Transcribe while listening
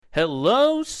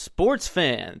Hello, sports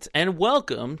fans, and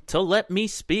welcome to Let Me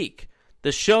Speak,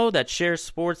 the show that shares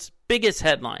sports' biggest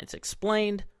headlines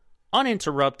explained,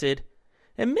 uninterrupted,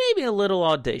 and maybe a little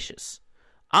audacious.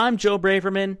 I'm Joe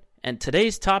Braverman, and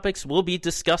today's topics we'll be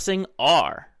discussing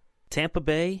are Tampa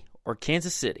Bay or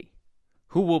Kansas City,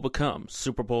 who will become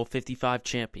Super Bowl 55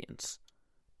 champions,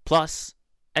 plus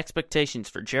expectations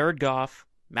for Jared Goff,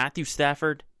 Matthew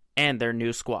Stafford, and their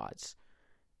new squads,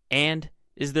 and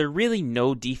is there really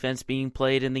no defense being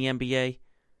played in the NBA?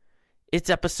 It's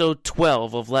episode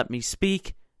 12 of Let Me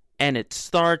Speak, and it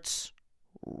starts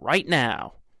right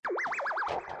now.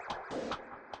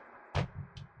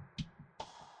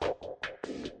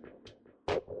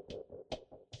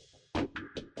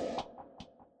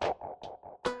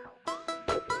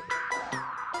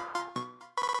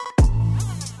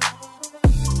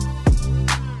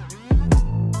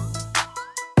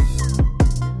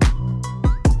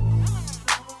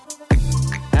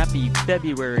 Happy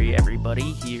February,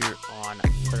 everybody, here on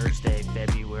Thursday,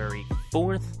 February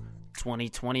 4th,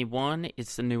 2021.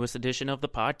 It's the newest edition of the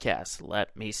podcast,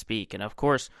 Let Me Speak. And of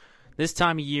course, this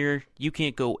time of year, you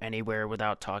can't go anywhere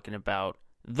without talking about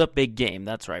the big game.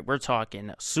 That's right, we're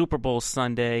talking Super Bowl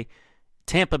Sunday,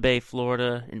 Tampa Bay,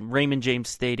 Florida, in Raymond James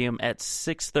Stadium at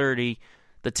 6:30,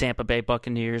 the Tampa Bay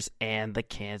Buccaneers and the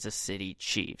Kansas City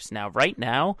Chiefs. Now, right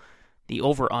now, the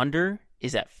over-under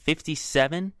is at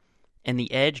 57, and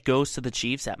the edge goes to the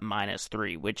Chiefs at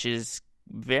 -3, which is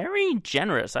very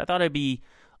generous. I thought it'd be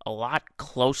a lot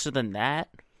closer than that.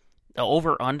 The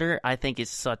over-under, I think, is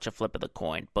such a flip of the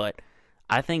coin. But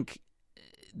I think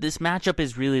this matchup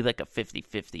is really like a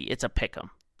 50-50. It's a pick 'em,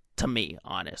 to me,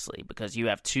 honestly, because you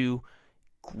have two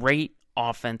great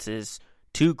offenses,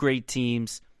 two great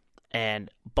teams,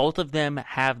 and both of them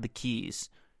have the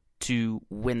keys to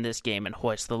win this game and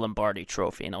hoist the Lombardi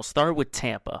Trophy. And I'll start with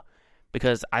Tampa,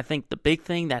 because I think the big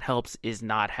thing that helps is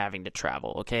not having to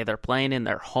travel, okay? They're playing in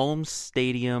their home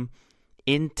stadium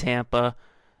in Tampa.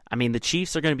 I mean, the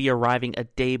Chiefs are going to be arriving a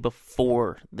day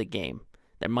before the game.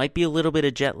 There might be a little bit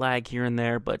of jet lag here and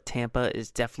there, but Tampa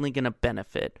is definitely going to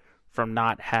benefit from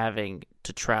not having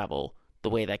to travel the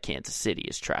way that Kansas City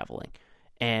is traveling.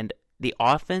 And the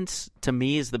offense, to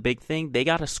me, is the big thing. They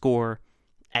got to score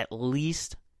at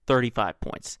least 35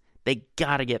 points. They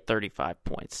got to get 35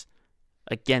 points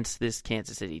against this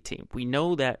Kansas City team. We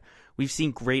know that we've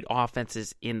seen great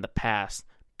offenses in the past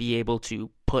be able to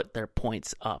put their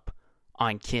points up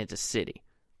on Kansas City.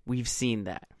 We've seen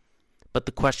that. But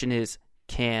the question is,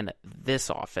 can this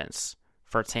offense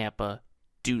for Tampa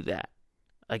do that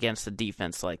against a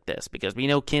defense like this? Because we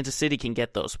know Kansas City can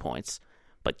get those points,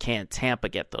 but can Tampa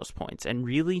get those points? And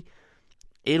really,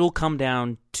 it'll come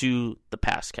down to the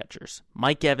pass catchers.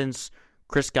 Mike Evans,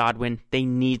 Chris Godwin, they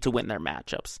need to win their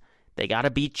matchups. They got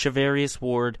to beat Charvarius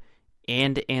Ward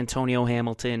and Antonio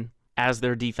Hamilton as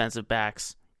their defensive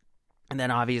backs. And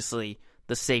then obviously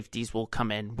the safeties will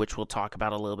come in, which we'll talk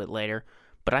about a little bit later.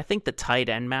 But I think the tight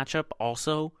end matchup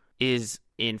also is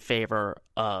in favor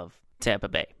of Tampa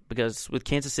Bay. Because with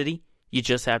Kansas City, you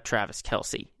just have Travis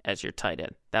Kelce as your tight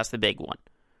end. That's the big one.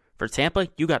 For Tampa,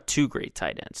 you got two great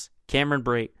tight ends, Cameron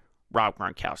Brate, Rob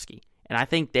Gronkowski. And I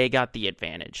think they got the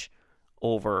advantage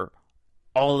over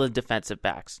all the defensive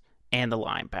backs and the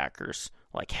linebackers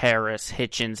like Harris,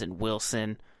 Hitchens, and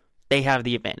Wilson. They have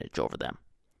the advantage over them.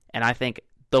 And I think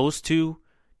those two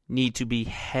need to be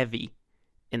heavy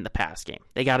in the pass game.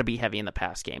 They got to be heavy in the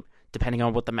pass game, depending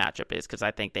on what the matchup is, because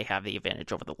I think they have the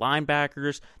advantage over the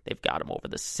linebackers. They've got them over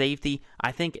the safety.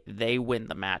 I think they win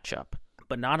the matchup.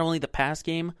 But not only the pass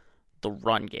game, the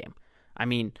run game. I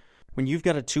mean, when you've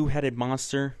got a two-headed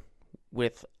monster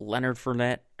with Leonard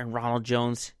Fournette and Ronald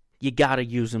Jones, you got to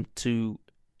use them to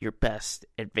your best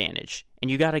advantage. And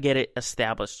you got to get it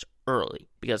established early,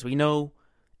 because we know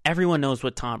everyone knows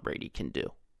what Tom Brady can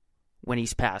do when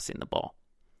he's passing the ball.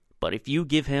 But if you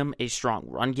give him a strong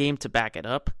run game to back it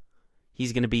up,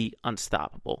 he's going to be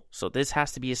unstoppable. So this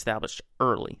has to be established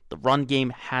early. The run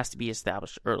game has to be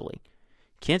established early.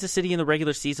 Kansas City in the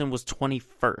regular season was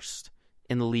 21st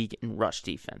in the league in rush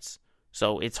defense.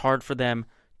 So it's hard for them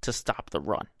to stop the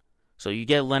run. So you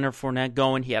get Leonard Fournette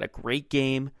going. He had a great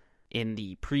game in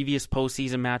the previous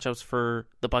postseason matchups for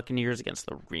the Buccaneers against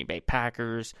the Green Bay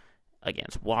Packers,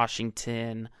 against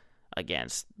Washington,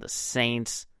 against the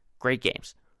Saints. Great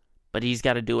games. But he's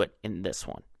got to do it in this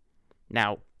one.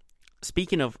 Now,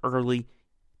 speaking of early,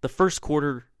 the first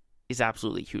quarter is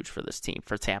absolutely huge for this team,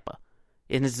 for Tampa.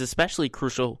 And is especially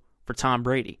crucial for Tom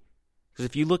Brady. Because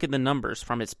if you look at the numbers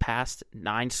from his past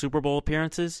 9 Super Bowl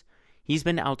appearances, he's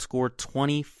been outscored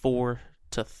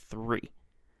 24-3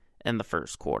 in the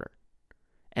first quarter.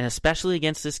 And especially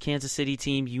against this Kansas City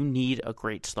team, you need a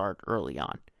great start early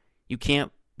on. You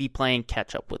can't be playing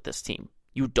catch-up with this team.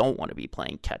 You don't want to be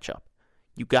playing catch-up.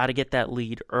 You got to get that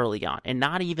lead early on. And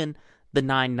not even the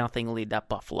 9-0 lead that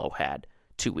Buffalo had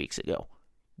 2 weeks ago.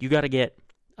 You got to get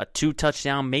a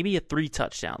 2-touchdown, maybe a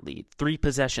 3-touchdown lead,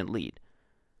 3-possession lead.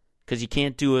 Because you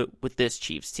can't do it with this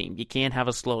Chiefs team. You can't have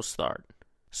a slow start.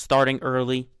 Starting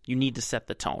early, you need to set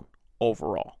the tone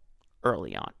overall,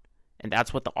 early on. And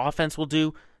that's what the offense will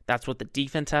do. That's what the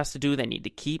defense has to do. They need to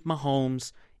keep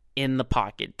Mahomes in the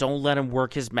pocket. Don't let him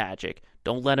work his magic.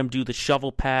 Don't let him do the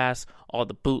shovel pass, all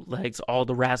the bootlegs, all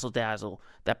the razzle-dazzle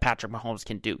that Patrick Mahomes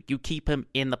can do. You keep him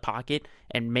in the pocket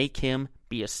and make him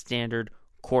be a standard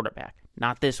quarterback,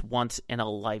 not this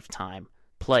once-in-a-lifetime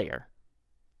player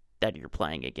that you're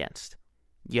playing against.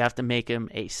 You have to make him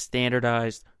a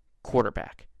standardized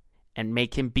quarterback and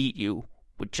make him beat you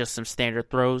with just some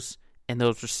standard throws and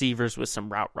those receivers with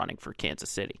some route running for Kansas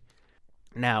City.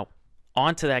 Now,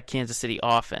 on to that Kansas City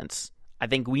offense. I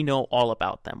think we know all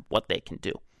about them, what they can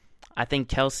do. I think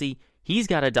Kelce, he's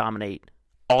got to dominate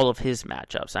all of his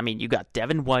matchups. I mean, you got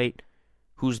Devin White,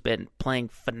 who's been playing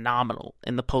phenomenal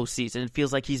in the postseason. It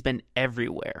feels like he's been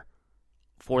everywhere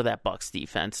for that Bucs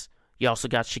defense. You also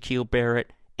got Shaquille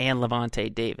Barrett and Levante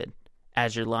David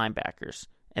as your linebackers.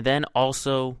 And then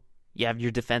also, you have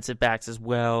your defensive backs as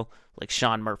well, like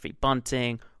Sean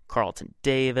Murphy-Bunting, Carlton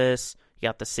Davis. You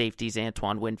got the safeties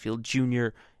Antoine Winfield Jr.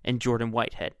 and Jordan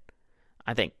Whitehead.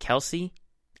 I think Kelce,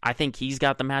 I think he's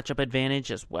got the matchup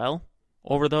advantage as well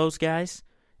over those guys.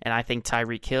 And I think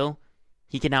Tyreek Hill,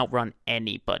 he can outrun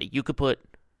anybody. You could put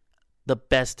the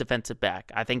best defensive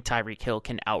back. I think Tyreek Hill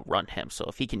can outrun him. So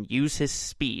if he can use his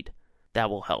speed, that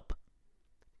will help.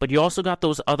 But you also got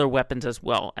those other weapons as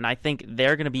well. And I think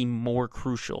they're going to be more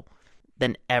crucial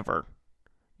than ever.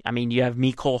 I mean, you have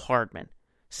Mecole Hardman,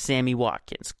 Sammy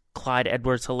Watkins, Clyde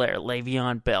Edwards-Helaire,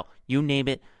 Le'Veon Bell. You name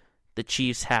it, the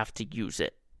Chiefs have to use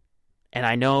it. And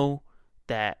I know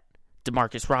that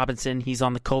Demarcus Robinson, he's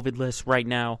on the COVID list right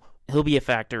now. He'll be a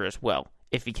factor as well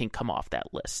if he can come off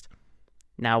that list.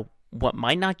 Now, what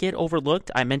might not get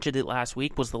overlooked, I mentioned it last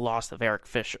week, was the loss of Eric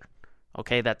Fisher.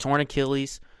 Okay, that torn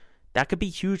Achilles, that could be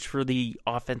huge for the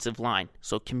offensive line.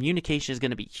 So communication is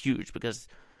going to be huge because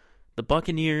the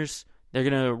Buccaneers, they're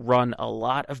going to run a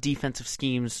lot of defensive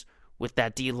schemes with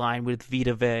that D-line, with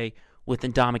Vita Vea, with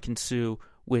Ndamukong Suh,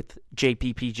 with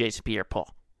JPP, Jason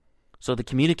Pierre-Paul. So the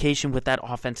communication with that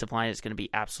offensive line is going to be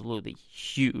absolutely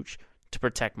huge to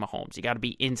protect Mahomes. You got to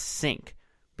be in sync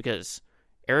because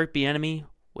Eric Bieniemy,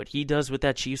 what he does with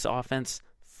that Chiefs offense,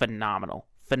 phenomenal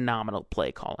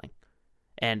play calling.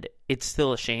 And it's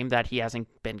still a shame that he hasn't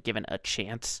been given a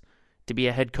chance to be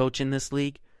a head coach in this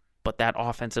league, but that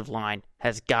offensive line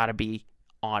has got to be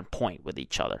on point with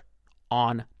each other.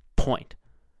 On point.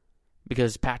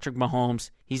 Because Patrick Mahomes,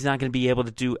 he's not going to be able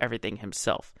to do everything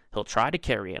himself. He'll try to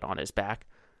carry it on his back,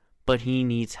 but he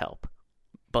needs help.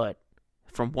 But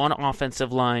from one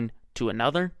offensive line to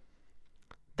another,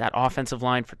 that offensive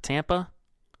line for Tampa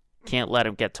can't let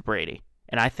him get to Brady.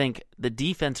 And I think the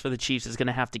defense for the Chiefs is going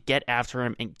to have to get after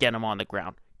him and get him on the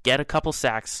ground. Get a couple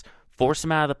sacks, force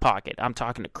him out of the pocket. I'm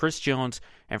talking to Chris Jones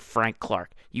and Frank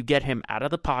Clark. You get him out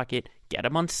of the pocket, get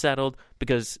him unsettled,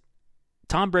 because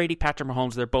Tom Brady, Patrick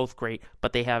Mahomes, they're both great,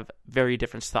 but they have very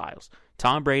different styles.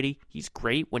 Tom Brady, he's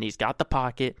great when he's got the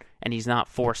pocket and he's not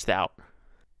forced out.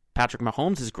 Patrick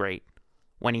Mahomes is great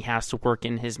when he has to work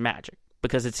in his magic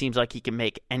because it seems like he can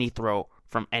make any throw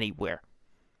from anywhere.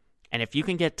 And if you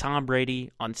can get Tom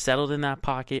Brady unsettled in that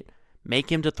pocket, make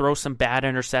him to throw some bad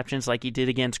interceptions like he did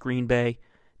against Green Bay,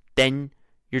 then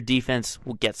your defense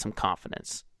will get some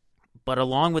confidence. But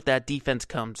along with that defense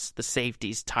comes the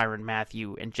safeties, Tyrann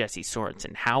Mathieu and Jesse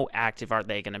Sorensen. How active are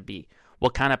they going to be?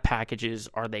 What kind of packages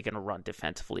are they going to run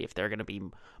defensively? If they're going to be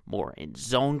more in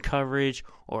zone coverage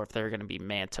or if they're going to be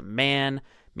man-to-man.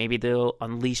 Maybe they'll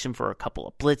unleash him for a couple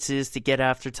of blitzes to get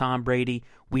after Tom Brady.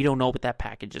 We don't know what that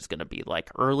package is going to be like.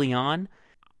 Early on,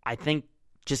 I think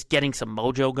just getting some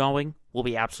mojo going will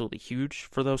be absolutely huge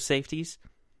for those safeties.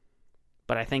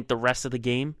 But I think the rest of the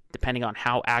game, depending on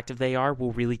how active they are,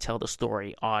 will really tell the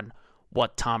story on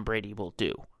what Tom Brady will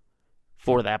do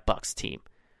for that Bucs team.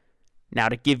 Now,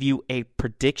 to give you a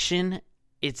prediction,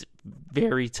 it's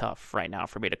very tough right now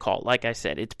for me to call. Like I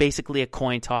said, it's basically a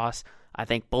coin toss. I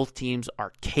think both teams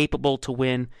are capable to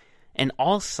win, and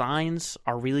all signs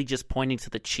are really just pointing to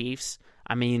the Chiefs.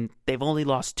 I mean, they've only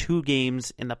lost 2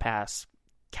 games in the past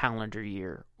calendar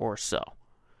year or so,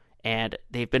 and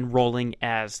they've been rolling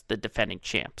as the defending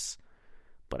champs.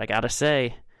 But I gotta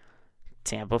say,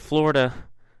 Tampa, Florida,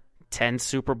 10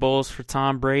 Super Bowls for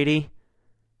Tom Brady.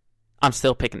 I'm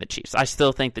still picking the Chiefs. I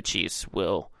still think the Chiefs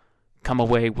will come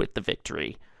away with the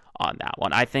victory on that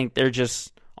one. I think they're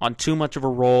just on too much of a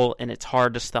roll, and it's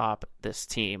hard to stop this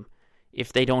team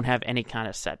if they don't have any kind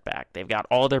of setback. They've got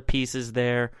all their pieces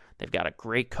there. They've got a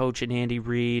great coach in Andy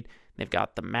Reid. They've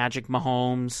got the Magic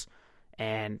Mahomes,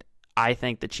 and I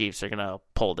think the Chiefs are going to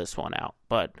pull this one out.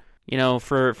 But,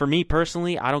 for me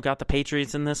personally, I don't got the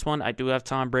Patriots in this one. I do have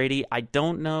Tom Brady. I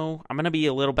don't know. I'm going to be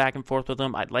a little back and forth with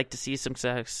him. I'd like to see some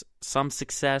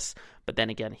success, but then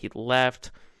again, he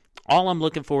left. All I'm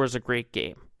looking for is a great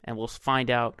game, and we'll find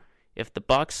out if the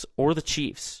Bucs or the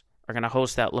Chiefs are going to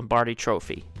host that Lombardi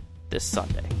Trophy this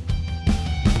Sunday.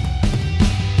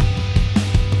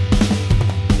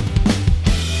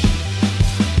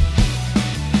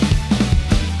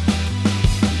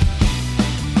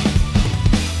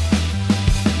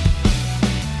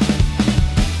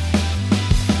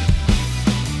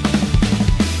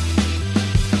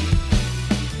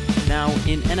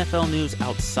 In NFL news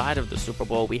outside of the Super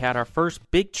Bowl, we had our first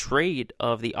big trade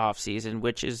of the offseason,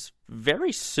 which is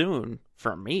very soon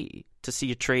for me to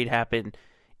see a trade happen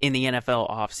in the NFL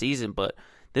offseason, but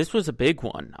this was a big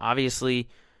one. Obviously,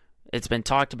 it's been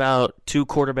talked about, two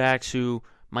quarterbacks who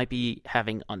might be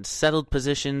having unsettled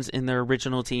positions in their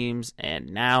original teams, and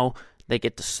now they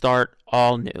get to start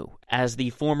all new. As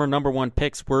the former number one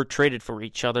picks were traded for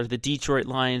each other, the Detroit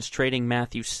Lions trading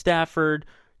Matthew Stafford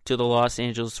to the Los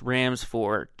Angeles Rams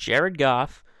for Jared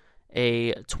Goff,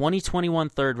 a 2021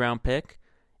 third-round pick,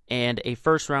 and a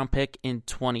first-round pick in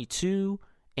 22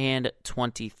 and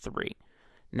 23.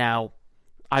 Now,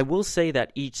 I will say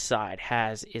that each side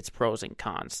has its pros and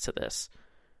cons to this,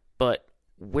 but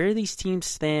where these teams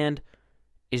stand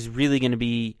is really going to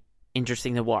be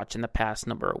interesting to watch in the past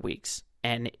number of weeks.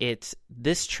 And it's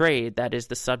this trade that is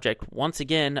the subject, once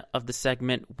again, of the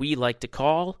segment we like to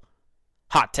call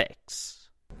Hot Takes.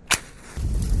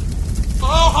 Oh,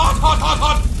 hot, hot, hot,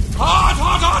 hot, hot,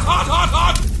 hot, hot, hot,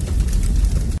 hot,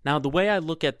 hot. Now, the way I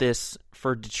look at this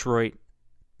for Detroit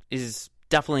is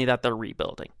definitely that they're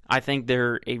rebuilding. I think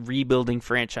they're a rebuilding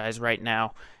franchise right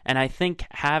now, and I think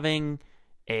having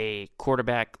a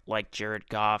quarterback like Jared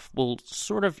Goff will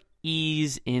sort of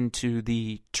ease into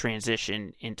the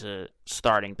transition into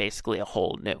starting basically a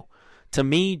whole new. To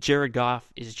me, Jared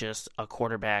Goff is just a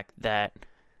quarterback that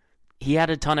he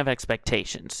had a ton of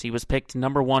expectations. He was picked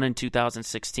number one in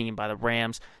 2016 by the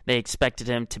Rams. They expected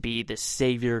him to be the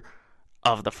savior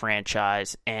of the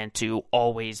franchise and to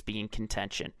always be in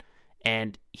contention.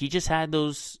 And he just had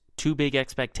those too big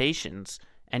expectations,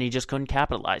 and he just couldn't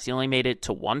capitalize. He only made it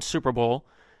to one Super Bowl.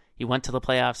 He went to the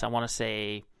playoffs, I want to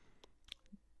say,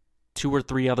 2 or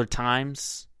 3 other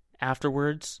times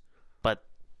afterwards. But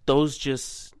those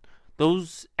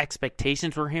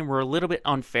expectations for him were a little bit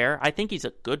unfair. I think he's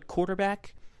a good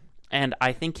quarterback, and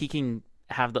I think he can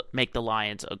make the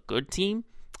Lions a good team.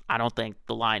 I don't think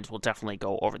the Lions will definitely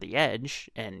go over the edge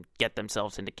and get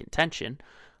themselves into contention,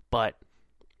 but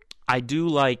I do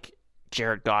like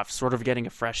Jared Goff sort of getting a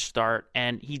fresh start,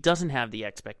 and he doesn't have the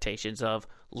expectations of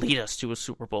lead us to a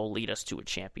Super Bowl, lead us to a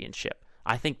championship.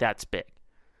 I think that's big.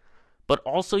 But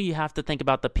also you have to think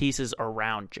about the pieces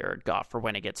around Jared Goff for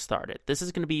when it gets started. This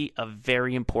is going to be a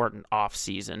very important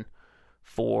offseason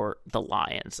for the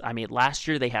Lions. I mean, last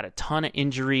year they had a ton of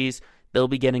injuries. They'll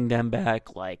be getting them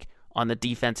back, like on the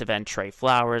defensive end, Trey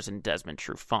Flowers and Desmond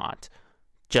Trufant,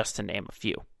 just to name a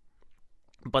few.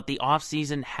 But the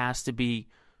offseason has to be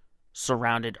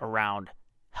surrounded around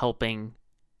helping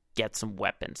get some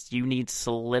weapons. You need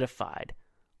solidified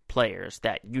players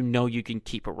that you can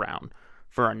keep around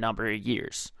for a number of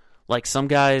years. Like some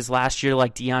guys last year,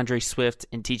 like DeAndre Swift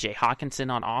and TJ Hawkinson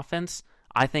on offense,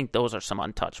 I think those are some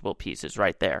untouchable pieces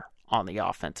right there on the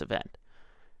offensive end.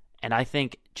 And I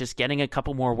think just getting a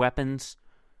couple more weapons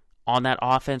on that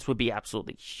offense would be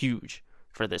absolutely huge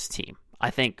for this team. I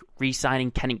think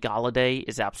re-signing Kenny Golladay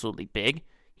is absolutely big.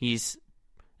 He's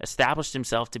established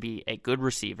himself to be a good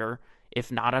receiver,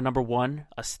 if not a number one,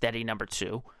 a steady number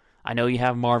two. I know you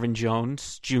have Marvin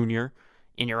Jones Jr.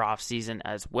 in your offseason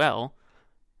as well.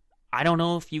 I don't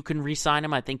know if you can re-sign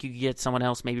him. I think you could get someone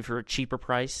else maybe for a cheaper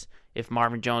price if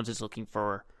Marvin Jones is looking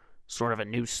for sort of a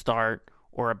new start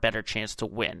or a better chance to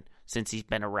win since he's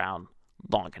been around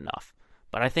long enough.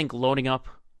 But I think loading up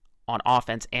on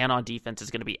offense and on defense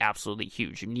is going to be absolutely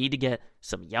huge. You need to get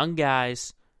some young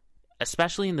guys,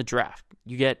 especially in the draft.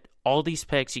 You get all these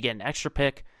picks. You get an extra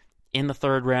pick in the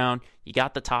third round. You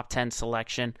got the top 10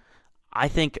 selection. I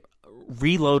think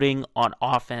reloading on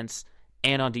offense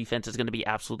and on defense is going to be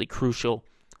absolutely crucial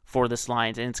for this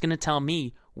Lions, and it's going to tell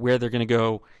me where they're going to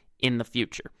go in the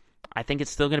future. I think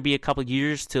it's still going to be a couple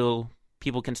years till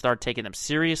people can start taking them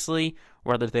seriously,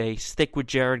 whether they stick with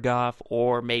Jared Goff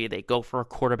or maybe they go for a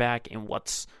quarterback in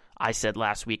what's, I said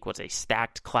last week, was a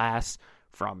stacked class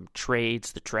from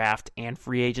trades, the draft, and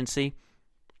free agency.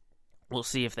 We'll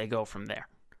see if they go from there.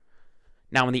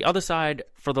 Now, on the other side,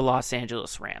 for the Los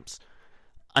Angeles Rams,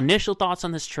 initial thoughts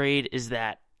on this trade is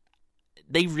that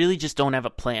they really just don't have a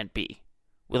plan B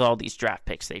with all these draft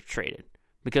picks they've traded.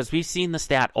 Because we've seen the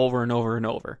stat over and over and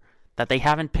over that they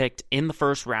haven't picked in the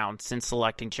first round since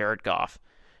selecting Jared Goff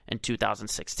in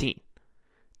 2016.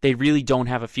 They really don't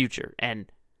have a future.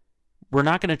 And we're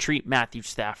not going to treat Matthew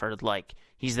Stafford like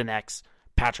he's the next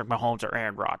Patrick Mahomes or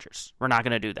Aaron Rodgers. We're not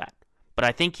going to do that. But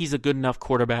I think he's a good enough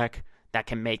quarterback that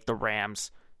can make the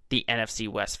Rams the NFC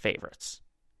West favorites.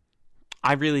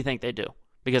 I really think they do.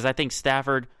 Because I think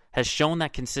Stafford has shown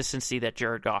that consistency that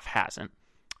Jared Goff hasn't.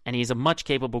 And he's a much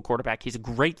capable quarterback. He's a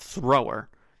great thrower.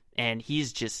 And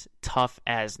he's just tough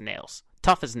as nails.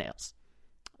 Tough as nails.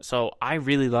 So I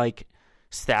really like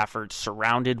Stafford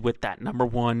surrounded with that number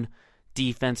one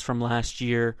defense from last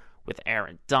year with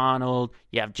Aaron Donald.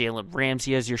 You have Jalen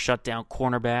Ramsey as your shutdown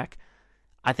cornerback.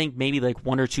 I think maybe like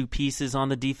one or two pieces on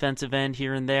the defensive end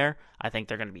here and there. I think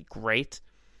they're going to be great.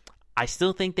 I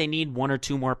still think they need one or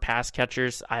two more pass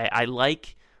catchers. I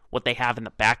like what they have in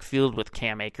the backfield with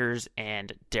Cam Akers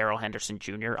and Darrell Henderson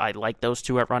Jr. I like those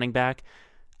two at running back.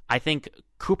 I think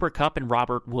Cooper Kupp and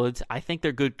Robert Woods, I think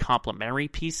they're good complementary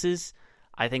pieces.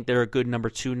 I think they're a good number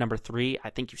 2, number 3. I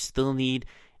think you still need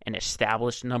an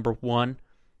established number 1.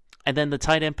 And then the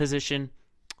tight end position,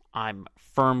 I'm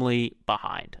firmly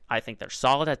behind. I think they're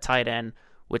solid at tight end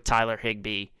with Tyler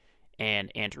Higbee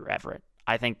and Andrew Everett.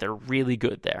 I think they're really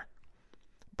good there.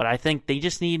 But I think they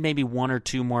just need maybe one or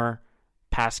two more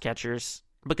pass catchers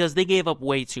because they gave up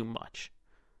way too much.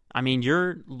 I mean,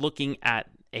 you're looking at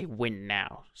a win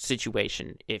now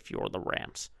situation if you're the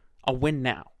Rams. A win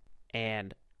now.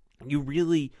 And you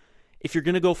really, if you're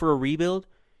going to go for a rebuild,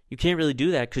 you can't really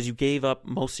do that because you gave up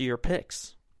most of your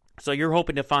picks. So you're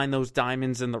hoping to find those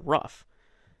diamonds in the rough.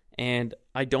 And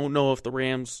I don't know if the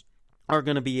Rams are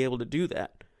going to be able to do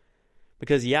that.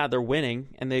 Because, yeah, they're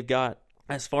winning, and they've got,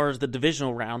 as far as the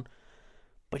divisional round,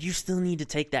 but you still need to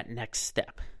take that next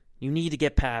step. You need to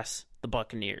get past the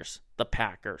Buccaneers, the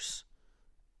Packers,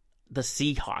 the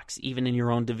Seahawks, even in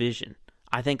your own division.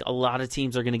 I think a lot of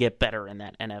teams are going to get better in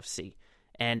that NFC.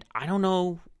 And I don't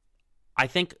know. I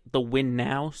think the win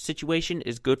now situation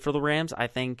is good for the Rams. I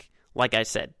think, like I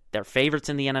said, they're favorites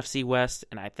in the NFC West,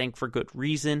 and I think for good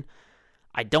reason.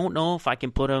 I don't know if I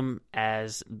can put them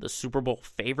as the Super Bowl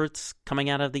favorites coming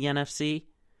out of the NFC.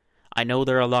 I know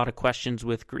there are a lot of questions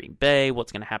with Green Bay.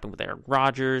 What's going to happen with Aaron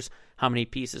Rodgers? How many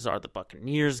pieces are the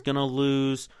Buccaneers going to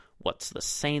lose? What's the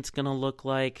Saints going to look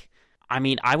like? I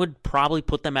mean, I would probably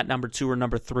put them at number 2 or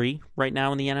number 3 right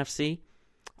now in the NFC.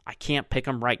 I can't pick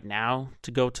them right now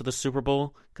to go to the Super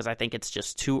Bowl because I think it's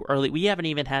just too early. We haven't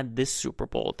even had this Super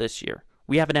Bowl this year.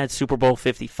 We haven't had Super Bowl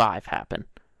 55 happen.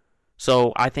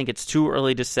 So I think it's too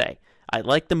early to say. I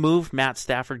like the move, Matt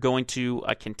Stafford going to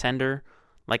a contender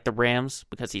like the Rams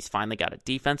because he's finally got a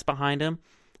defense behind him.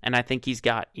 And I think he's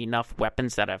got enough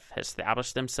weapons that have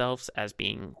established themselves as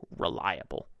being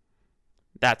reliable.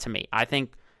 That to me. I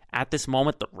think at this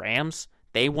moment, the Rams,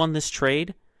 they won this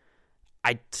trade.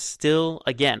 I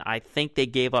think they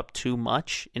gave up too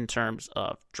much in terms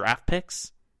of draft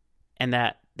picks and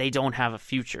that they don't have a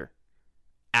future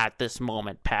at this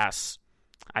moment past,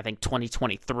 I think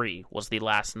 2023 was the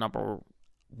last number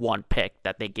 1 pick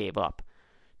that they gave up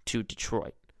to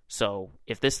Detroit. So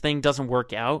if this thing doesn't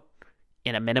work out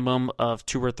in a minimum of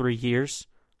 2 or 3 years,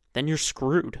 then you're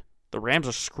screwed. The Rams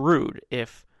are screwed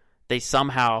if they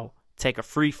somehow take a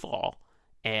free fall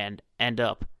and end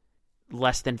up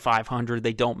less than 500.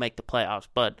 They don't make the playoffs,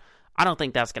 but I don't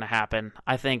think that's going to happen.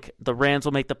 I think the Rams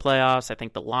will make the playoffs. I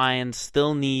think the Lions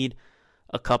still need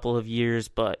a couple of years,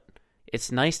 but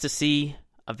it's nice to see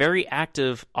a very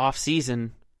active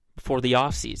offseason before the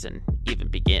offseason even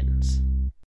begins.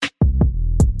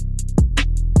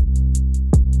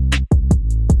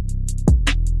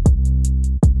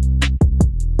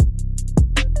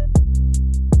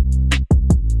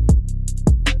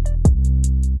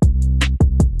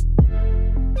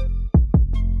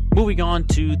 Moving on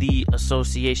to the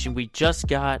association, we just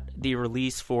got the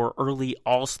release for early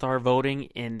All-Star voting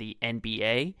in the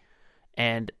NBA.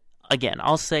 And again,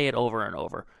 I'll say it over and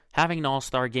over. Having an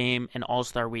All-Star game, an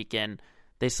All-Star weekend,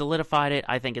 they solidified it.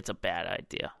 I think it's a bad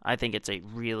idea. I think it's a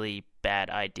really bad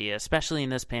idea, especially in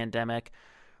this pandemic.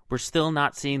 We're still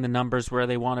not seeing the numbers where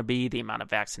they want to be, the amount of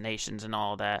vaccinations and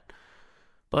all that.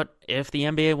 But if the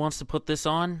NBA wants to put this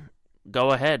on,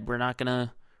 go ahead. We're not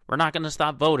we're not going to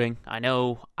stop voting. I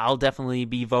know I'll definitely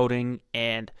be voting,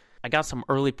 and I got some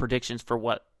early predictions for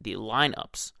what the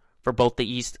lineups for both the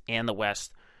East and the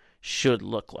West should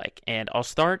look like. And I'll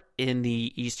start in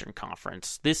the Eastern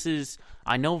Conference.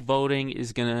 I know voting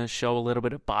is going to show a little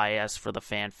bit of bias for the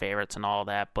fan favorites and all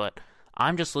that, but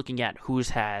I'm just looking at who's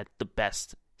had the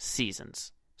best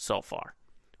seasons so far.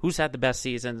 Who's had the best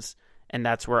seasons, and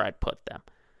that's where I'd put them.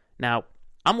 Now,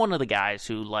 I'm one of the guys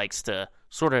who likes to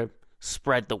sort of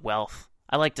spread the wealth.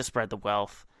 I like to spread the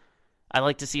wealth. I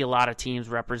like to see a lot of teams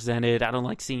represented. I don't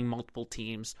like seeing multiple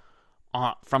teams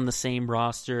from the same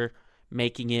roster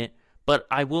making it, but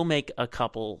I will make a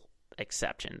couple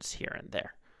exceptions here and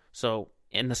there. So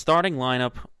in the starting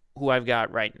lineup, who I've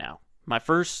got right now, my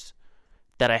first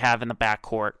that I have in the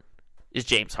backcourt is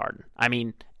James Harden. I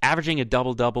mean, averaging a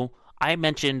double-double. I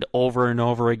mentioned over and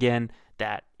over again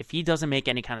that if he doesn't make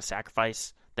any kind of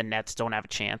sacrifice, the Nets don't have a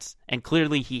chance. And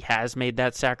clearly he has made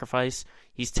that sacrifice.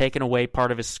 He's taken away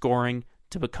part of his scoring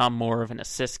to become more of an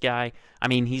assist guy. I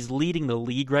mean, he's leading the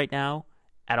league right now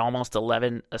at almost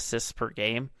 11 assists per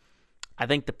game. I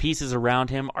think the pieces around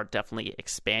him are definitely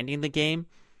expanding the game,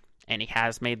 and he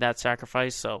has made that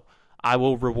sacrifice, so I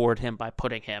will reward him by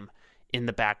putting him in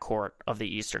the backcourt of the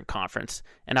Eastern Conference.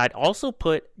 And I'd also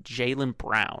put Jaylen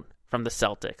Brown from the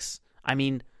Celtics. I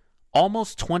mean,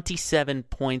 almost 27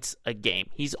 points a game.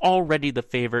 He's already the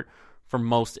favorite for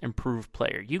most improved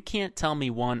player. You can't tell me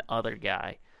one other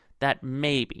guy that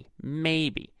maybe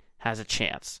has a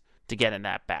chance to get in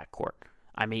that backcourt.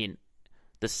 I mean,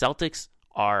 the Celtics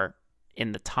are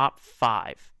in the top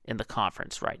 5 in the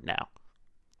conference right now.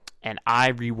 And I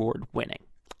reward winning.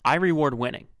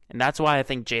 And that's why I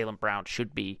think Jaylen Brown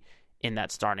should be in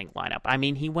that starting lineup. I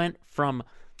mean, he went from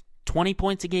 20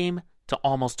 points a game to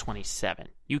almost 27.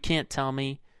 You can't tell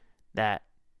me that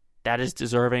is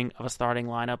deserving of a starting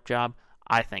lineup job.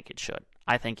 I think it should.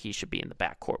 I think he should be in the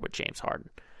backcourt with James Harden.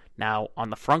 Now, on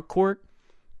the front court,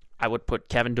 I would put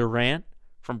Kevin Durant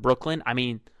from Brooklyn. I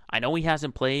mean, I know he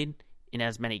hasn't played in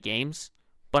as many games,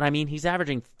 but I mean, he's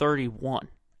averaging 31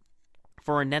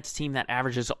 for a Nets team that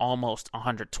averages almost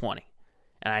 120.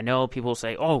 And I know people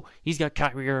say, oh, he's got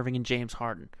Kyrie Irving and James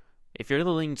Harden. If you're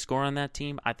the leading scorer on that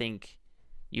team, I think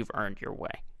you've earned your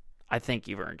way.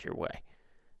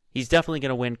 He's definitely going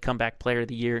to win Comeback Player of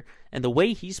the Year. And the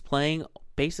way he's playing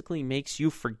basically makes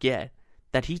you forget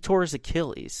that he tore his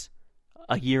Achilles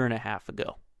a year and a half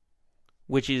ago,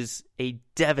 which is a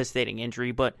devastating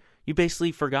injury, but you've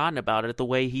basically forgotten about it the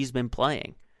way he's been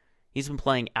playing. He's been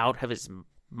playing out of his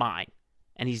mind,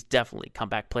 and he's definitely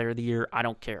Comeback Player of the Year. I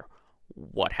don't care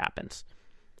what happens.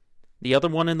 The other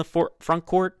one in the front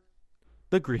court,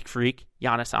 the Greek Freak,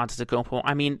 Giannis Antetokounmpo.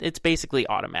 I mean, it's basically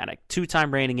automatic.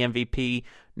 2-time reigning MVP.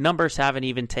 Numbers haven't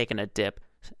even taken a dip.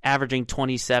 Averaging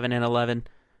 27 and 11.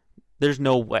 There's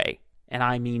no way, and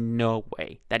I mean no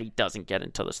way, that he doesn't get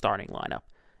into the starting lineup.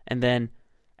 And then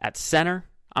at center,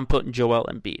 I'm putting Joel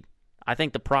Embiid. I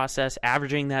think the process,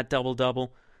 averaging that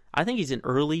double-double, I think he's an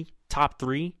early top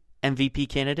 3 MVP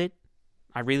candidate.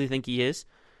 I really think he is.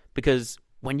 Because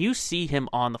when you see him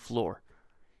on the floor,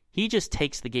 he just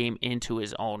takes the game into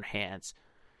his own hands.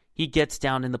 He gets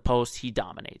down in the post, he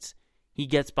dominates. He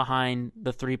gets behind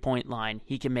the three-point line,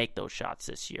 he can make those shots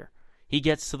this year. He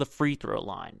gets to the free throw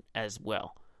line as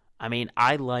well. I mean,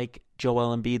 I like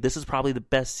Joel Embiid. This is probably the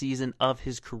best season of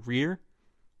his career,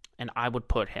 and I would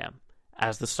put him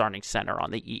as the starting center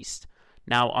on the East.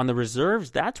 Now, on the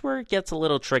reserves, that's where it gets a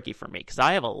little tricky for me, because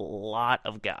I have a lot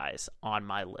of guys on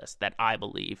my list that I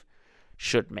believe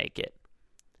should make it.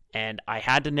 And I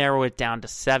had to narrow it down to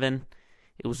 7.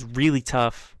 It was really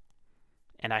tough,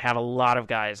 and I have a lot of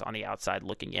guys on the outside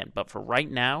looking in. But for right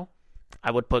now,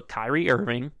 I would put Kyrie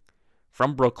Irving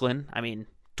from Brooklyn. I mean,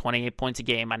 28 points a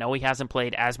game. I know he hasn't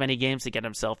played as many games to get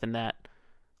himself in that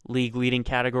league-leading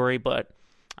category, but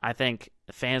I think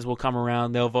the fans will come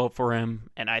around, they'll vote for him,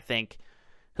 and I think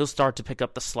he'll start to pick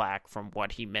up the slack from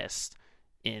what he missed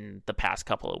in the past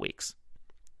couple of weeks.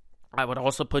 I would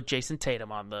also put Jason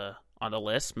Tatum on the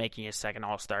list, making his second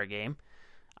All-Star game.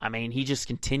 I mean, he just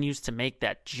continues to make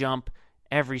that jump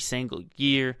every single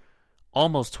year.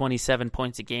 Almost 27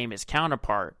 points a game, his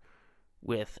counterpart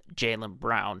with Jaylen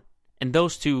Brown. And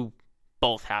those two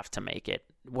both have to make it,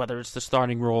 whether it's the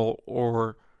starting role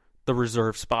or the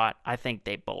reserve spot. I think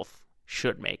they both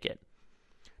should make it.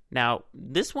 Now,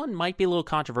 this one might be a little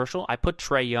controversial. I put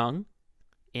Trae Young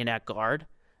in at guard.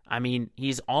 I mean,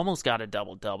 he's almost got a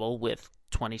double-double with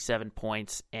 27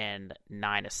 points and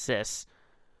 9 assists.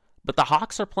 But the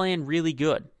Hawks are playing really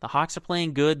good.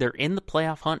 They're in the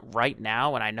playoff hunt right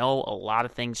now, and I know a lot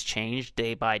of things change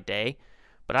day by day.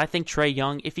 But I think Trae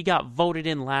Young, if he got voted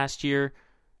in last year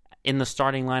in the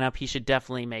starting lineup, he should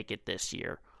definitely make it this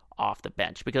year off the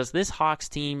bench because this Hawks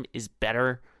team is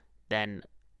better than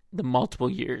the multiple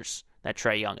years that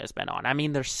Trae Young has been on. I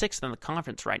mean, they're 6th in the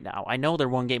conference right now. I know they're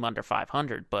one game under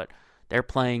 500, but they're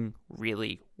playing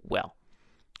really well.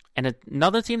 And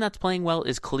another team that's playing well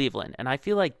is Cleveland, and I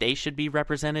feel like they should be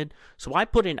represented. So I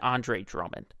put in Andre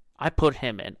Drummond. I put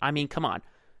him in. I mean, come on.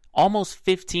 Almost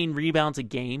 15 rebounds a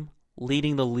game,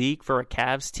 leading the league for a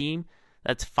Cavs team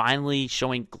that's finally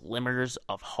showing glimmers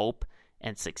of hope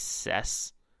and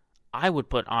success. I would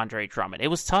put Andre Drummond. It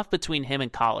was tough between him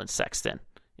and Colin Sexton.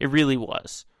 It really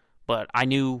was. But I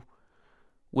knew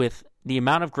with the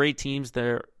amount of great teams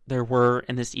there were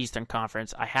in this Eastern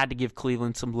Conference, I had to give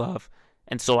Cleveland some love.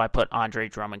 And so I put Andre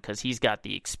Drummond because he's got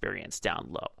the experience down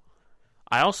low.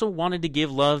 I also wanted to give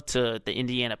love to the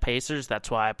Indiana Pacers. That's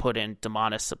why I put in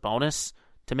Domantas Sabonis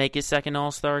to make his second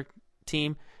All-Star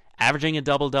team, averaging a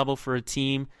double-double for a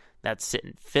team that's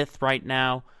sitting 5th right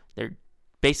now. They're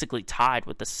basically tied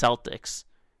with the Celtics.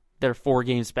 They're 4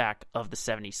 games back of the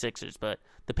 76ers. But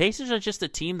the Pacers are just a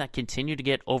team that continue to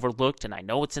get overlooked, and I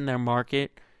know it's in their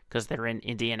market because they're in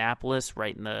Indianapolis,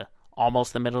 right in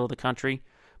almost the middle of the country.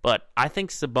 But I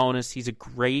think Sabonis, he's a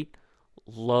great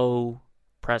low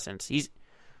presence. He's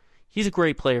a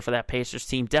great player for that Pacers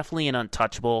team, definitely an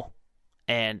untouchable,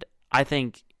 and I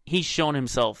think he's shown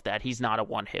himself that he's not a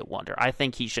one-hit wonder. I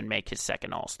think he should make his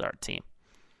second All-Star team.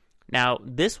 Now,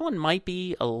 this one might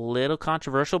be a little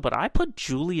controversial, but I put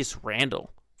Julius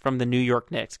Randle from the New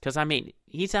York Knicks because, I mean,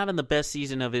 he's having the best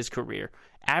season of his career,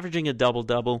 averaging a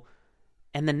double-double,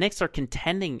 and the Knicks are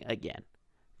contending again.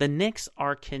 The Knicks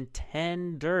are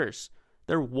contenders.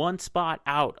 They're one spot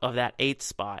out of that 8th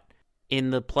spot in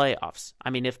the playoffs.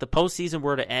 I mean, if the postseason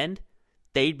were to end,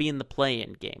 they'd be in the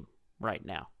play-in game right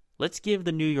now. Let's give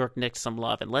the New York Knicks some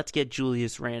love, and let's get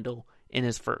Julius Randle in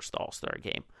his first All-Star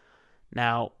game.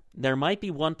 Now, there might be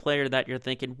one player that you're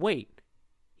thinking, wait,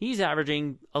 he's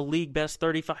averaging a league-best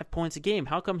 35 points a game.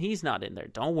 How come he's not in there?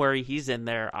 Don't worry, he's in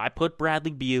there. I put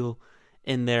Bradley Beal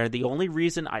in there. The only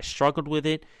reason I struggled with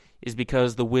it is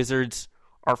because the Wizards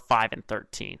are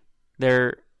 5-13.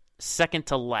 They're second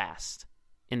to last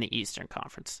in the Eastern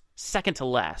Conference. Second to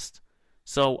last.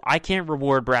 So I can't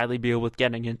reward Bradley Beal with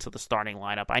getting into the starting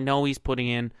lineup. I know he's putting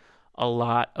in a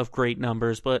lot of great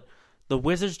numbers, but the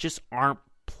Wizards just aren't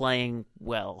playing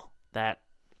well. That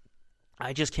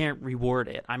I just can't reward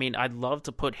it. I mean, I'd love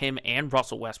to put him and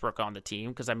Russell Westbrook on the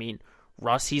team because, I mean,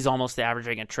 Russ, he's almost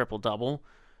averaging a triple-double.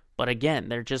 But again,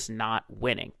 they're just not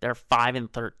winning. They're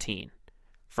 5-13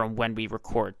 from when we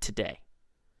record today.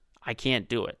 I can't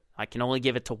do it. I can only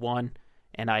give it to one,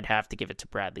 and I'd have to give it to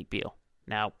Bradley Beal.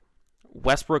 Now,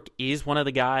 Westbrook is one of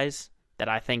the guys that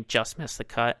I think just missed the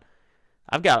cut.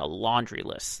 I've got a laundry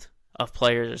list of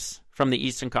players from the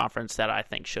Eastern Conference that I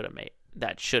think should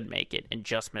make it and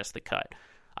just missed the cut.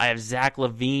 I have Zach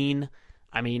LaVine.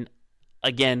 I mean,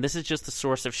 again, this is just the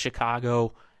source of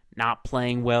Chicago not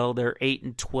playing well. They're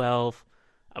 8-12.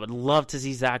 I would love to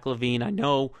see Zach LaVine. I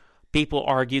know people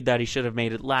argued that he should have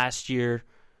made it last year,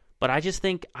 but I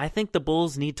think the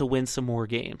Bulls need to win some more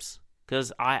games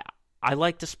because I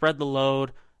like to spread the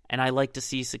load and I like to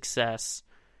see success,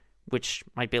 which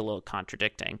might be a little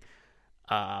contradicting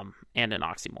and an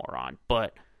oxymoron.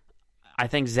 But I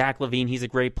think Zach LaVine, he's a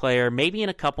great player. Maybe in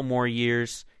a couple more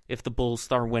years, if the Bulls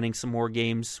start winning some more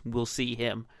games, we'll see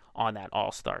him on that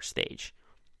All-Star stage.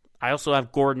 I also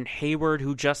have Gordon Hayward,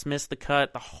 who just missed the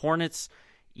cut. The Hornets,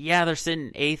 yeah, they're sitting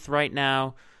 8th right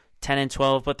now,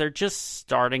 10-12, but they're just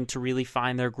starting to really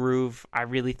find their groove. I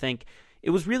really think it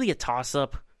was really a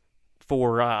toss-up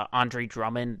for Andre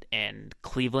Drummond and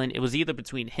Cleveland. It was either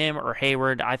between him or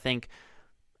Hayward. I think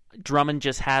Drummond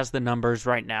just has the numbers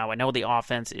right now. I know the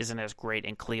offense isn't as great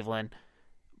in Cleveland,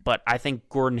 but I think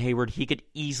Gordon Hayward, he could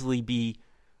easily be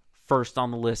first on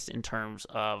the list in terms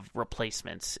of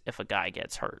replacements if a guy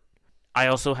gets hurt. I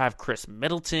also have Chris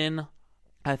Middleton.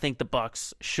 I think the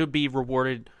Bucks should be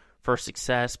rewarded for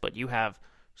success, but you have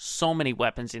so many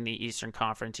weapons in the Eastern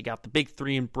Conference. You got the big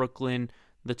three in Brooklyn,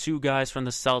 the 2 guys from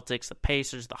the Celtics, the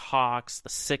Pacers, the Hawks, the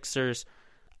Sixers.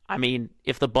 I mean,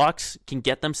 if the Bucks can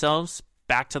get themselves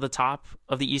back to the top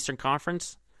of the Eastern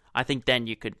Conference, I think then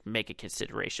you could make a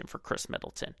consideration for Chris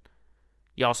Middleton.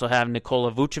 You also have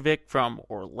Nikola Vucevic from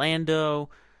Orlando.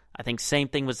 I think same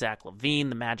thing with Zach LaVine.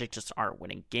 The Magic just aren't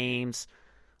winning games.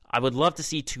 I would love to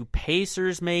see 2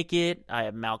 Pacers make it. I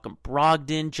have Malcolm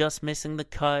Brogdon just missing the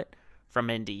cut from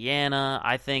Indiana.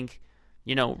 I think,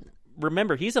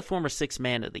 remember, he's a former 6th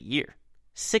man of the year.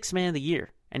 6th man of the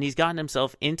year. And he's gotten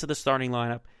himself into the starting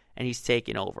lineup, and he's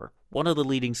taken over. One of the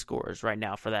leading scorers right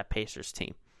now for that Pacers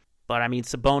team. But, I mean,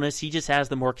 Sabonis, he just has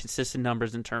the more consistent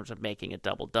numbers in terms of making a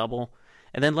double-double.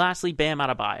 And then lastly, Bam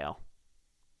Adebayo.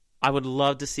 I would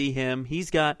love to see him. He's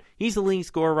the leading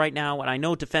scorer right now, and I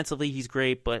know defensively he's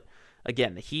great, but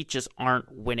again, the Heat just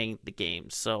aren't winning the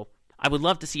games. So I would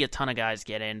love to see a ton of guys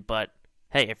get in, but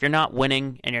hey, if you're not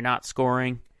winning and you're not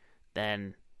scoring,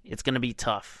 then it's going to be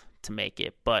tough to make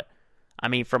it. But, I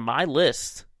mean, from my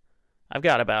list, I've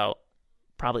got about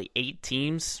probably 8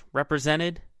 teams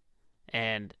represented,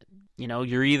 and you know,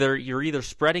 you're either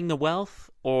spreading the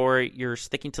wealth or you're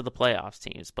sticking to the playoffs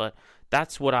teams, but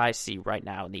that's what I see right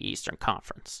now in the Eastern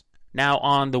Conference. Now,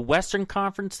 on the Western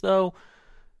Conference, though,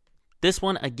 this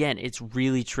one, again, it's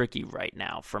really tricky right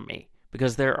now for me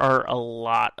because there are a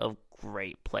lot of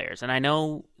great players. And I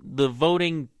know the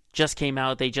voting just came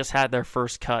out. They just had their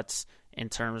first cuts in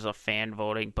terms of fan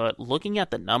voting, but looking at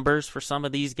the numbers for some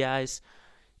of these guys,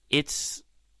 it's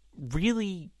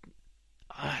really...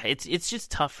 It's just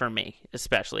tough for me,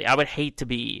 especially. I would hate to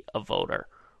be a voter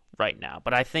right now,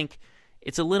 but I think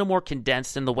it's a little more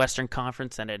condensed in the Western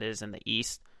Conference than it is in the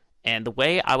East. And the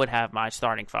way I would have my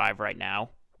starting 5 right now,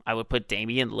 I would put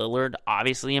Damian Lillard,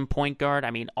 obviously, in point guard.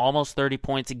 I mean, almost 30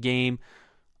 points a game,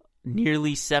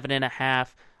 nearly 7.5.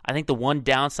 I think the one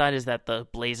downside is that the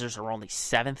Blazers are only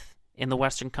 7th in the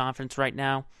Western Conference right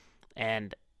now,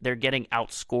 and they're getting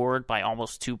outscored by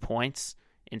almost 2 points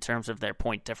in terms of their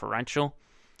point differential.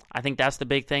 I think that's the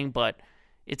big thing, but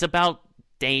it's about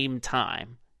Dame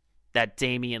time that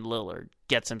Damian Lillard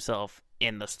gets himself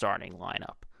in the starting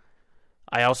lineup.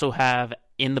 I also have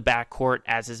in the backcourt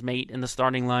as his mate in the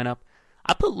starting lineup,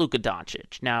 I put Luka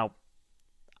Doncic. Now,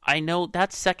 I know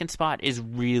that second spot is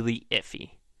really iffy.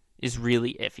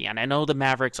 And I know the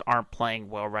Mavericks aren't playing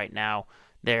well right now.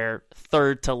 They're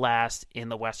third to last in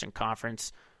the Western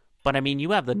Conference. But, I mean,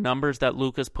 you have the numbers that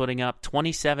Luka's putting up,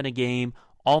 27 a game,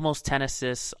 almost 10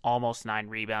 assists, almost 9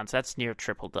 rebounds. That's near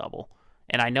triple-double.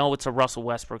 And I know it's a Russell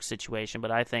Westbrook situation,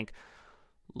 but I think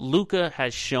Luka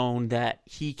has shown that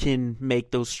he can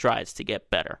make those strides to get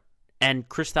better. And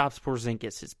Kristaps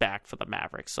Porzingis is back for the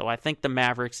Mavericks. So I think the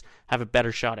Mavericks have a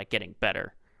better shot at getting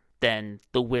better than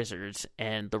the Wizards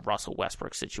and the Russell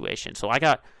Westbrook situation. So I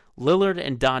got Lillard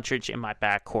and Doncic in my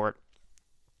backcourt.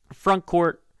 Front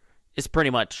court is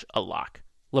pretty much a lock.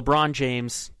 LeBron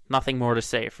James, nothing more to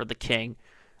say for the King.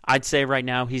 I'd say right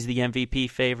now he's the MVP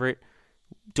favorite,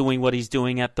 doing what he's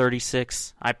doing at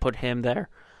 36. I put him there.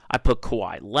 I put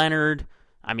Kawhi Leonard.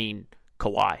 I mean,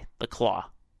 Kawhi, the Claw.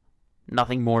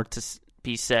 Nothing more to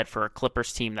be said for a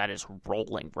Clippers team that is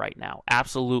rolling right now.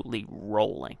 Absolutely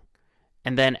rolling.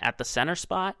 And then at the center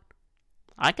spot,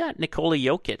 I got Nikola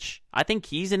Jokic. I think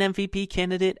he's an MVP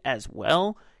candidate as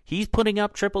well. He's putting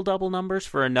up triple-double numbers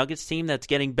for a Nuggets team that's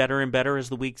getting better and better as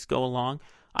the weeks go along.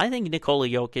 I think Nikola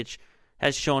Jokic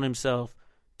has shown himself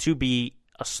to be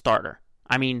a starter.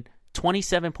 I mean,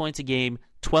 27 points a game,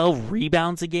 12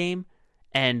 rebounds a game,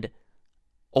 and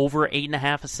over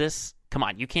 8.5 assists. Come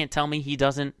on, you can't tell me he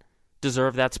doesn't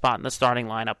deserve that spot in the starting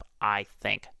lineup. I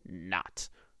think not.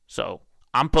 So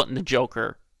I'm putting the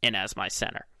Joker in as my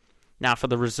center. Now for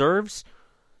the reserves,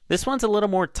 this one's a little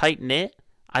more tight-knit.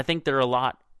 I think there are a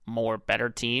lot more better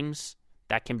teams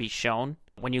that can be shown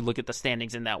when you look at the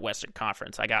standings in that Western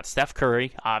Conference. I got Steph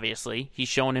Curry, obviously. He's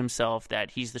shown himself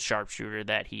that he's the sharpshooter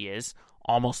that he is.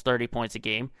 Almost 30 points a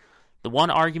game. The one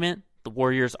argument, the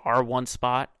Warriors are one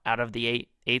spot out of the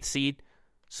eighth seed.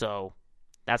 So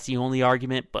that's the only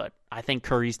argument, but I think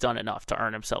Curry's done enough to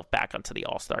earn himself back onto the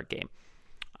All-Star game.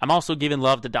 I'm also giving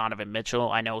love to Donovan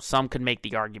Mitchell. I know some could make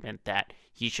the argument that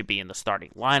he should be in the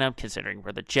starting lineup, considering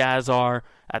where the Jazz are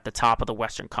at the top of the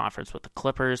Western Conference with the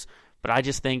Clippers. But I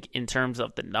just think in terms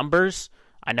of the numbers,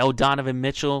 I know Donovan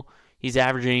Mitchell, he's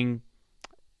averaging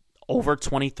over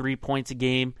 23 points a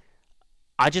game.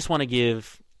 I just want to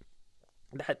give...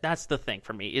 That's the thing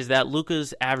for me, is that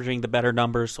Luka's averaging the better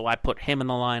numbers, so I put him in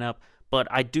the lineup. But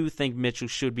I do think Mitchell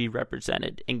should be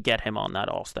represented and get him on that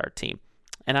All-Star team.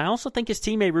 And I also think his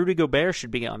teammate Rudy Gobert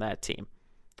should be on that team.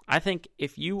 I think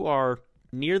if you are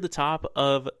near the top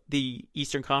of the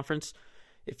Eastern Conference,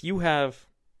 if you have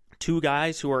two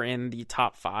guys who are in the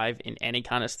top 5 in any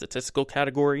kind of statistical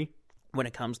category when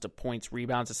it comes to points,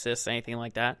 rebounds, assists, anything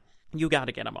like that, you got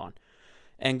to get them on.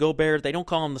 And Gobert, they don't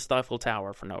call him the Stifle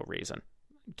Tower for no reason.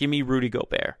 Give me Rudy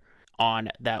Gobert on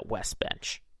that West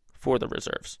bench for the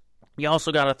reserves. You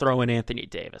also got to throw in Anthony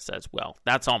Davis as well.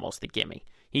 That's almost a gimme.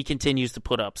 He continues to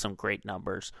put up some great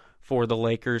numbers for the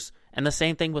Lakers. And the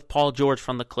same thing with Paul George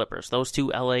from the Clippers. Those two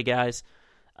LA guys,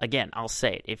 again, I'll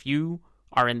say it. If you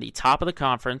are in the top of the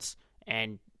conference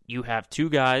and you have two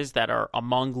guys that are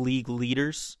among league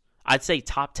leaders, I'd say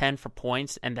top 10 for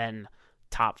points and then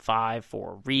top 5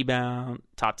 for rebound,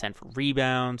 top 10 for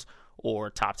rebounds,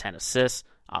 or top 10 assists,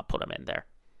 I'll put him in there.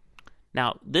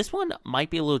 Now, this one might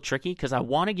be a little tricky because I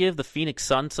want to give the Phoenix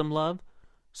Suns some love.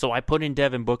 So I put in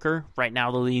Devin Booker, right now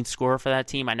the leading scorer for that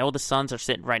team. I know the Suns are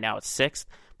sitting right now at 6th,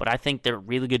 but I think they're a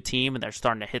really good team and they're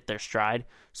starting to hit their stride.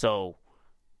 So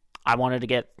I wanted to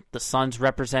get the Suns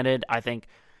represented. I think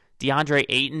DeAndre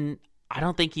Ayton, I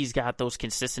don't think he's got those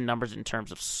consistent numbers in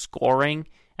terms of scoring.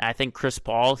 And I think Chris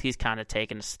Paul, he's kind of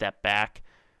taken a step back.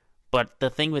 But the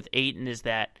thing with Ayton is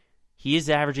that he is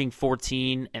averaging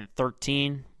 14 and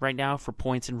 13 right now for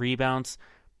points and rebounds.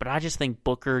 But I just think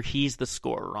Booker, he's the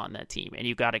scorer on that team. And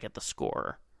you got to get the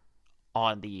scorer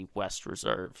on the West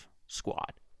Reserve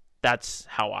squad. That's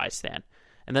how I stand.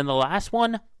 And then the last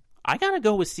one, I got to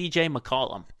go with CJ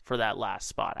McCollum for that last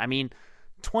spot. I mean,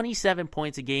 27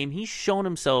 points a game. He's shown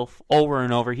himself over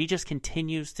and over. He just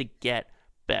continues to get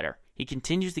better. He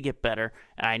continues to get better.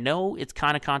 And I know it's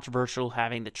kind of controversial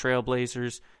having the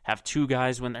Trailblazers have 2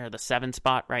 guys when they're the 7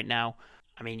 spot right now.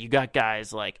 I mean, you got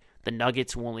guys like the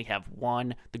Nuggets who only have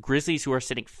 1, the Grizzlies who are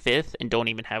sitting 5th and don't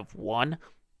even have 1.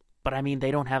 But I mean,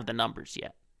 they don't have the numbers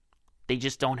yet. They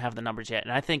just don't have the numbers yet.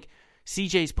 And I think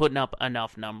CJ's putting up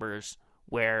enough numbers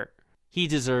where he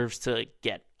deserves to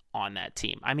get on that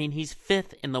team. I mean, he's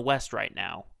 5th in the West right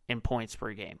now in points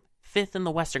per game. 5th in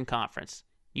the Western Conference.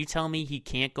 You tell me he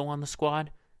can't go on the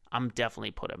squad? I'm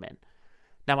definitely put him in.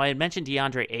 Now, I had mentioned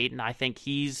DeAndre Ayton. I think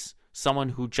he's someone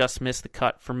who just missed the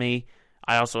cut for me.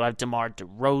 I also have DeMar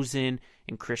DeRozan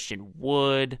and Christian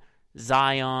Wood,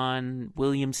 Zion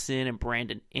Williamson, and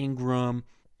Brandon Ingram.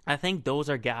 I think those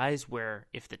are guys where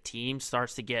if the team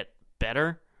starts to get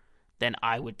better, then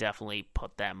I would definitely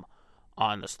put them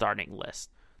on the starting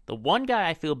list. The one guy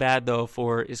I feel bad, though,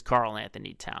 for is Karl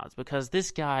Anthony Towns because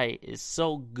this guy is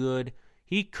so good.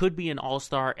 He could be an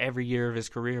all-star every year of his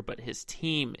career, but his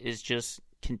team is just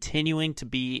continuing to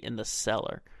be in the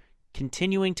cellar.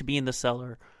 Continuing to be in the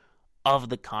cellar of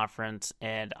the conference,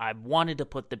 and I wanted to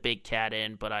put the Big Cat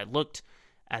in, but I looked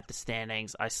at the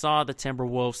standings. I saw the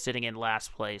Timberwolves sitting in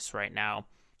last place right now,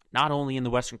 not only in the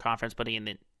Western Conference, but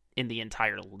in the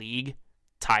entire league,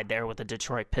 tied there with the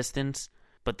Detroit Pistons.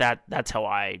 But that's how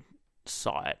I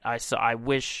saw it. I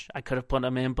wish I could have put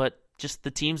them in, but just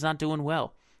the team's not doing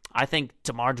well. I think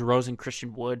DeMar DeRozan,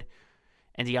 Christian Wood,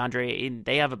 and DeAndre Ayton,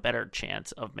 they have a better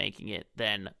chance of making it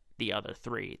than the other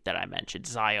 3 that I mentioned,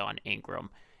 Zion, Ingram,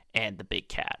 and the Big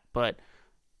Cat. But,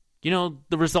 the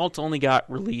results only got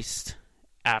released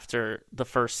after the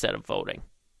first set of voting.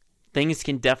 Things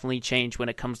can definitely change when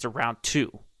it comes to round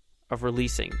 2 of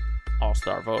releasing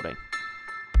All-Star voting.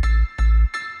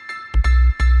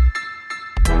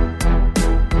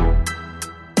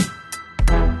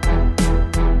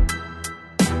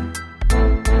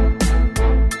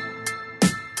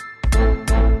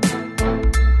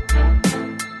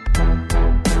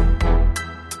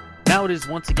 Now it is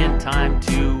once again time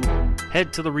to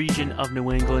head to the region of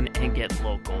New England and get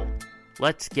local.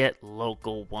 Let's get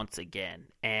local once again.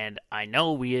 And I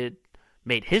know we had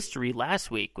made history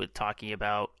last week with talking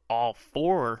about all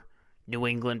 4 New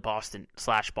England, Boston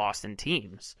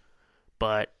teams.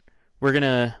 But we're going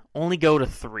to only go to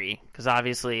 3 because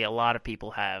obviously a lot of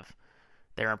people have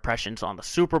their impressions on the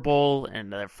Super Bowl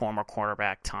and their former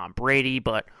quarterback Tom Brady.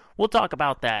 But we'll talk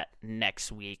about that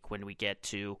next week when we get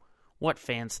to what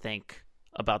fans think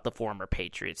about the former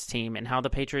Patriots team and how the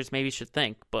Patriots maybe should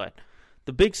think. But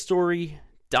the big story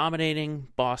dominating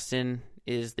Boston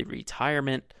is the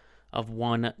retirement of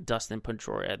one Dustin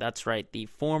Pedroia. That's right, the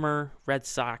former Red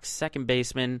Sox second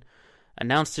baseman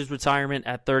announced his retirement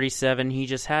at 37. He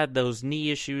just had those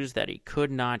knee issues that he could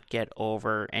not get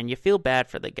over, and you feel bad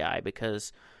for the guy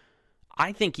because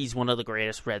I think he's one of the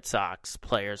greatest Red Sox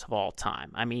players of all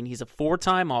time. I mean, he's a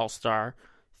 4-time All-Star,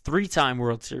 3-time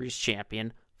World Series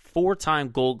champion, 4-time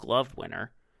Gold Glove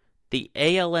winner, the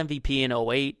AL MVP in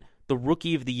 2008, the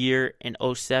Rookie of the Year in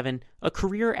 2007, a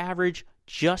career average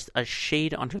just a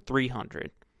shade under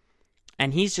 300.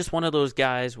 And he's just one of those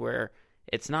guys where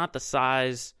it's not the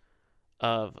size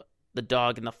of the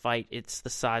dog in the fight, it's the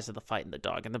size of the fight in the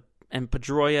dog. And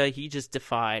Pedroia, he just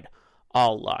defied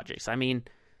all logics. I mean,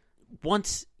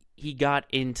 once he got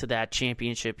into that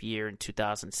championship year in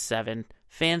 2007,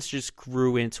 fans just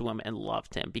grew into him and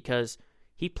loved him because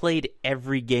he played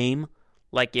every game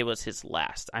like it was his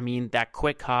last. I mean, that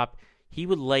quick hop, he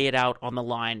would lay it out on the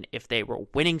line if they were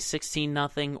winning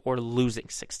 16-0 or losing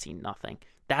 16-0.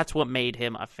 That's what made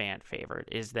him a fan favorite,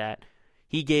 is that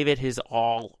he gave it his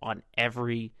all on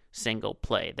every single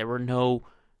play. There were no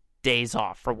days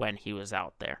off for when he was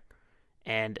out there.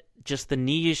 And just the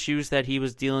knee issues that he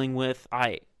was dealing with,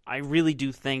 I really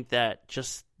do think that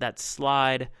just that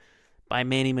slide by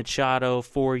Manny Machado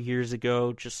 4 years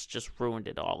ago just ruined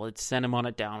it all. It sent him on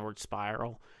a downward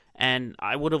spiral. And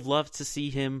I would have loved to see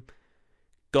him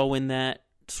go in that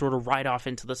sort of right off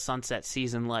into the sunset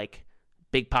season like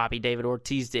Big Papi David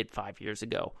Ortiz did 5 years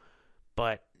ago.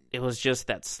 But it was just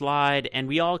that slide, and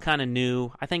we all kind of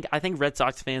knew. I think Red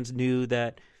Sox fans knew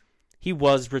that he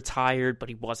was retired, but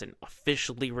he wasn't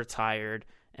officially retired.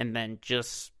 And then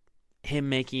just him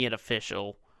making it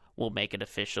official will make it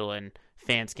official, and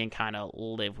fans can kind of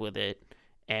live with it,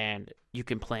 and you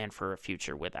can plan for a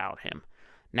future without him.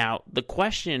 Now, the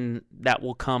question that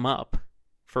will come up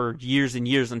for years and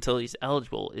years until he's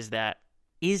eligible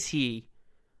is he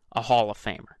a Hall of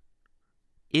Famer?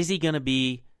 Is he going to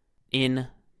be in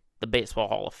the Baseball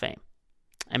Hall of Fame?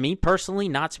 And me personally,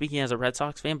 not speaking as a Red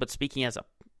Sox fan, but speaking as a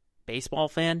baseball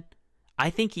fan,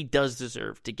 I think he does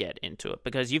deserve to get into it,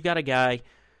 because you've got a guy,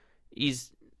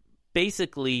 he's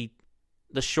basically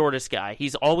the shortest guy.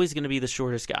 He's always going to be the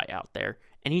shortest guy out there,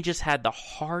 and he just had the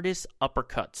hardest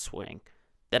uppercut swing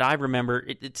that I remember.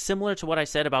 It's similar to what I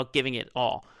said about giving it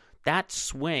all. That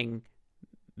swing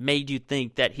made you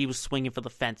think that he was swinging for the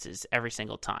fences every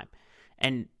single time.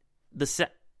 And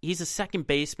he's a second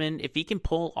baseman. If he can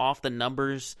pull off the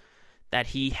numbers that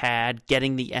he had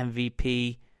getting the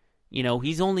MVP,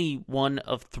 he's only one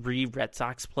of 3 Red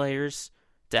Sox players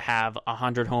to have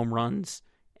 100 home runs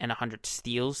and 100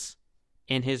 steals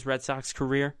in his Red Sox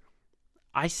career.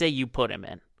 I say you put him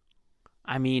in.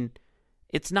 I mean,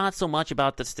 it's not so much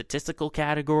about the statistical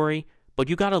category, but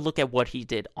you got to look at what he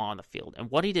did on the field.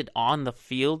 And what he did on the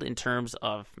field in terms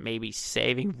of maybe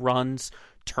saving runs,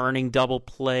 turning double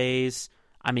plays,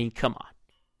 I mean, come on.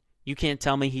 You can't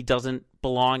tell me he doesn't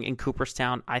belong in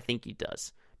Cooperstown. I think he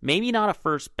does. Maybe not a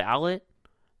first ballot,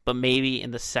 but maybe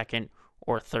in the second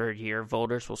or third year,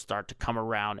 voters will start to come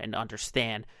around and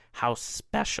understand how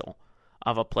special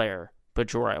of a player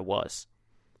Pedroia was.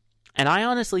 And I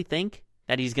honestly think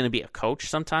that he's going to be a coach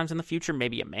sometimes in the future,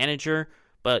 maybe a manager,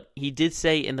 but he did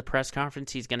say in the press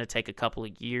conference he's going to take a couple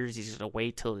of years. He's going to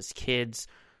wait till his kids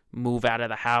move out of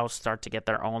the house, start to get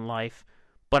their own life.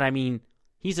 But I mean,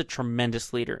 he's a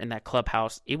tremendous leader in that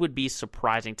clubhouse. It would be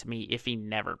surprising to me if he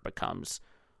never becomes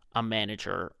a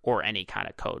manager or any kind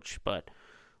of coach. But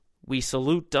we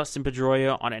salute Dustin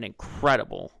Pedroia on an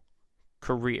incredible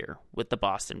career with the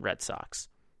Boston Red Sox.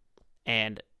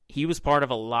 And he was part of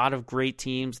a lot of great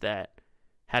teams that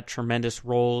had tremendous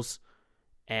roles.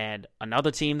 And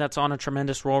another team that's on a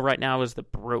tremendous roll right now is the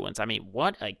Bruins. I mean,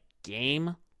 what a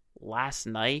game last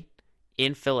night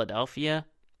in Philadelphia.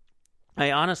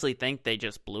 I honestly think they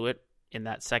just blew it in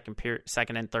that second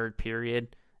and third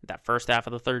period, that first half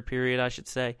of the third period, I should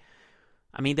say.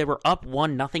 I mean, they were up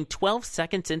 1-0, 12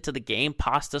 seconds into the game,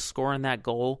 Pasta scoring that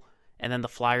goal, and then the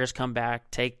Flyers come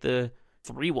back, take the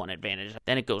 3-1 advantage.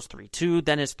 Then it goes 3-2,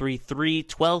 then it's 3-3,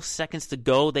 12 seconds to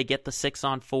go, they get the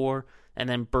 6-on-4, and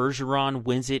then Bergeron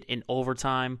wins it in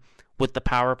overtime with the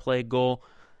power play goal.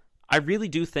 I really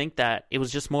do think that it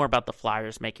was just more about the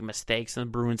Flyers making mistakes and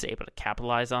the Bruins able to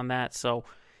capitalize on that. So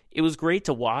it was great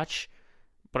to watch,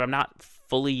 but I'm not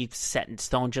fully set in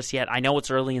stone just yet. I know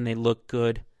it's early and they look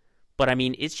good, but I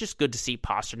mean, it's just good to see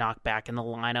Pastrnak back in the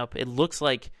lineup. It looks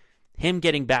like him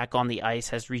getting back on the ice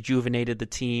has rejuvenated the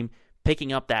team,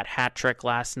 picking up that hat trick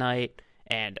last night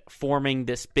and forming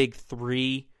this big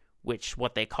 3, which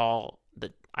what they call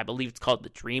I believe it's called the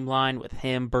Dream Line with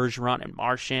him, Bergeron, and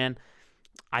Marchand.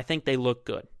 I think they look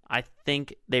good. I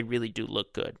think they really do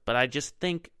look good. But I just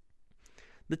think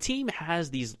the team has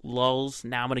these lulls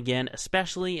now and again,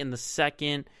 especially in the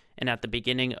second and at the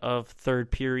beginning of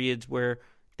third periods where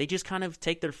they just kind of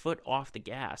take their foot off the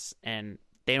gas and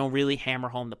they don't really hammer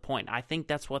home the point. I think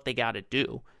that's what they got to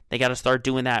do. They got to start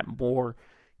doing that more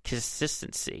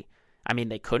consistency. I mean,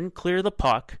 they couldn't clear the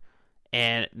puck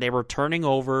and they were turning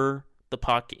over the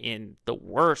puck in the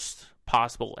worst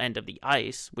possible end of the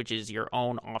ice, which is your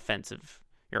own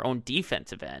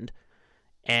defensive end,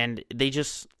 and they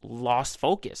just lost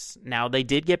focus. Now, they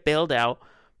did get bailed out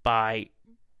by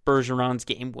Bergeron's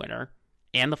game winner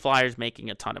and the Flyers making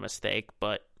a ton of mistakes,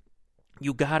 but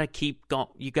you got to keep going.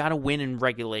 You got to win in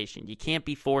regulation. You can't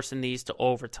be forcing these to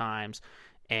overtimes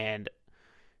and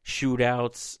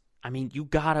shootouts. I mean, you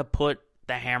got to put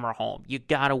the hammer home. You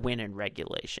got to win in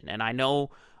regulation. And I know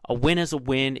a win is a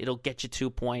win. It'll get you 2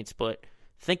 points, but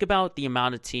think about the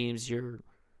amount of teams you're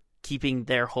keeping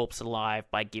their hopes alive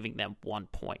by giving them 1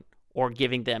 point or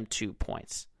giving them 2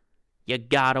 points. You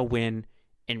got to win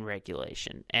in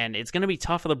regulation. And it's going to be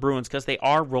tough for the Bruins because they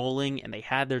are rolling and they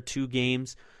had their 2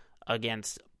 games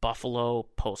against Buffalo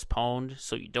postponed,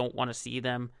 so you don't want to see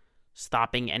them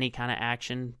stopping any kind of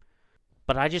action.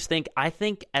 But I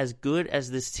think as good as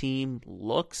this team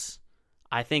looks,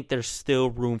 I think there's still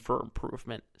room for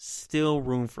improvement.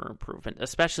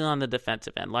 Especially on the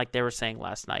defensive end. Like they were saying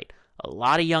last night, a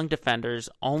lot of young defenders.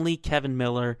 Only Kevin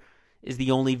Miller is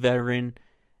the only veteran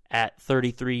at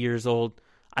 33 years old.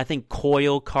 I think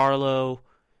Coyle, Carlo,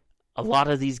 a lot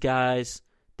of these guys,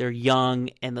 they're young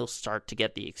and they'll start to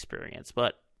get the experience.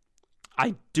 But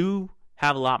I do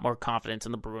have a lot more confidence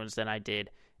in the Bruins than I did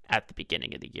at the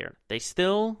beginning of the year. They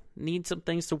still need some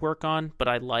things to work on, but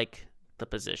I like the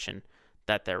position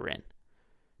that they're in.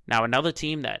 Now, another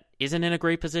team that isn't in a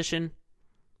great position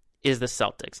is the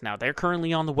Celtics. Now, they're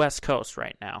currently on the West Coast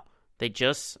right now. They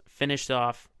just finished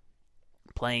off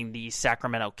playing the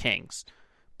Sacramento Kings.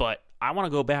 But I want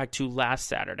to go back to last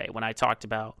Saturday when I talked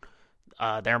about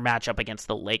their matchup against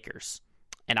the Lakers.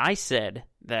 And I said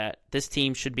that this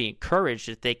team should be encouraged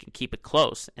if they can keep it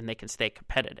close and they can stay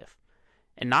competitive.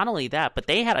 And not only that, but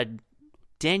they had a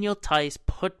Daniel Tice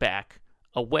putback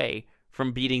away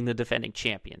from beating the defending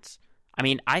champions. I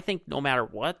mean, I think no matter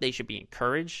what, they should be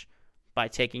encouraged by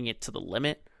taking it to the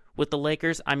limit with the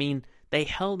Lakers. I mean, they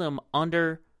held them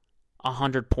under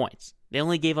 100 points. They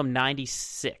only gave them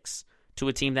 96 to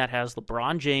a team that has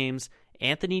LeBron James,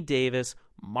 Anthony Davis,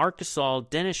 Marc Gasol,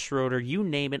 Dennis Schroeder, you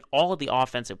name it, all of the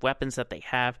offensive weapons that they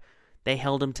have, they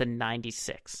held them to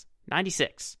 96.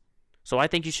 96. So I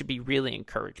think you should be really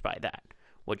encouraged by that.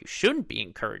 What you shouldn't be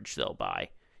encouraged, though, by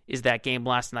is that game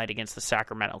last night against the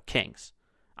Sacramento Kings.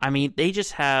 I mean, they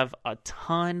just have a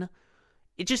ton.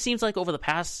 It just seems like over the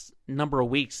past number of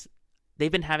weeks,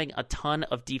 they've been having a ton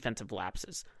of defensive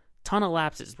lapses. Ton of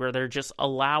lapses where they're just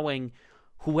allowing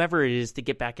whoever it is to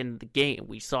get back into the game.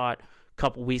 We saw it a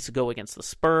couple weeks ago against the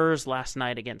Spurs, last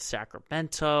night against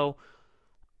Sacramento.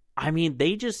 I mean,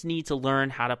 they just need to learn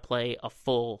how to play a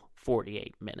full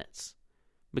 48 minutes.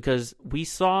 Because we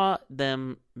saw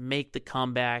them make the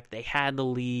comeback, they had the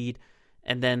lead,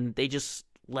 and then they just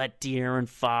let De'Aaron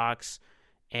Fox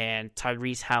and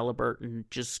Tyrese Halliburton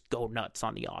just go nuts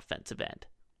on the offensive end.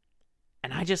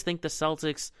 And I just think the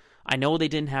Celtics, I know they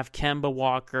didn't have Kemba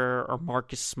Walker or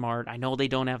Marcus Smart, I know they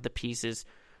don't have the pieces,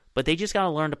 but they just got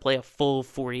to learn to play a full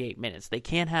 48 minutes. They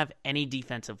can't have any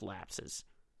defensive lapses.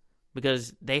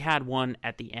 Because they had one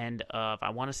at the end of, I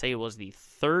want to say it was the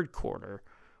third quarter,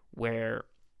 where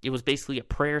it was basically a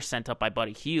prayer sent up by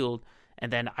Buddy Hield,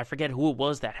 and then I forget who it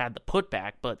was that had the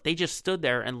putback, but they just stood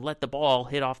there and let the ball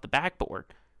hit off the backboard.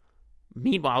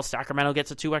 Meanwhile, Sacramento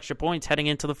gets 2 extra points heading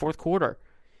into the fourth quarter.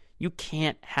 You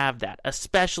can't have that,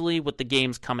 especially with the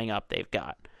games coming up they've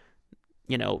got.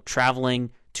 You know,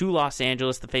 traveling to Los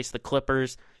Angeles to face the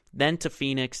Clippers, then to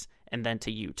Phoenix, and then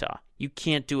to Utah. You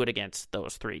can't do it against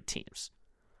those 3 teams.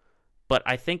 But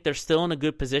I think they're still in a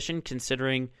good position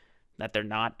considering that they're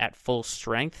not at full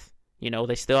strength. You know,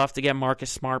 they still have to get Marcus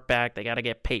Smart back. They got to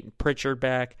get Peyton Pritchard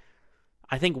back.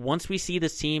 I think once we see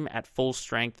this team at full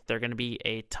strength, they're going to be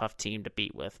a tough team to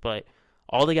beat with. But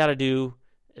all they got to do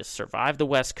is survive the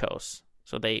West Coast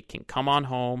so they can come on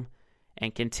home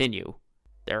and continue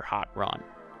their hot run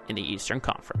in the Eastern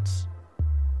Conference.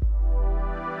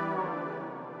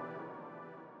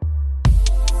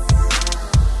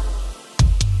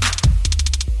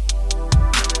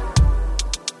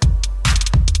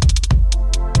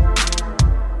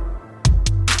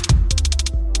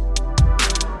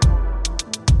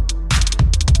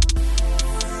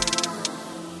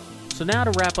 So now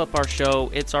to wrap up our show,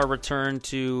 it's our return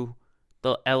to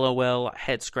the LOL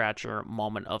head scratcher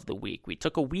moment of the week. We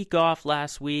took a week off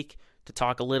last week to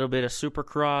talk a little bit of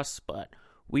Supercross, but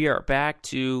we are back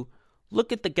to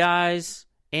look at the guys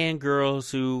and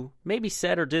girls who maybe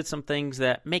said or did some things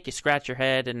that make you scratch your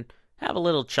head and have a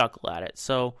little chuckle at it.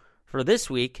 So for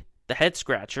this week, the head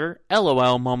scratcher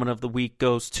LOL moment of the week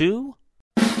goes to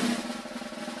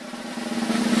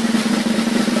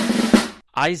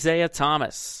Isaiah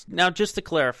Thomas. Now, just to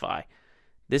clarify,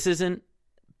 this isn't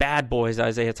Bad Boys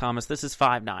Isaiah Thomas. This is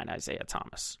 5'9" Isaiah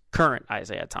Thomas. Current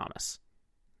Isaiah Thomas.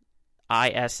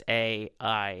 Isaiah.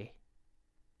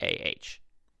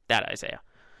 That Isaiah.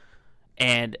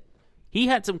 And he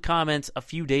had some comments a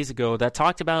few days ago that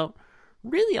talked about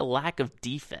really a lack of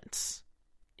defense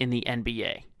in the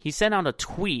NBA. He sent out a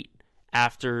tweet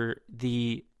after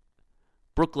the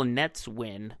Brooklyn Nets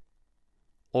win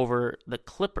over the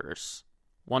Clippers,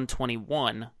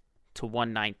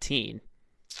 121-119.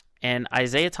 And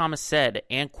Isaiah Thomas said,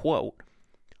 and quote,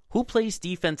 "Who plays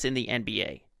defense in the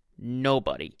NBA?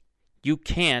 Nobody. You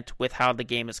can't with how the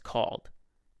game is called.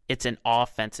 It's an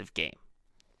offensive game."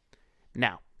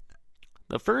 Now,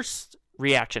 the first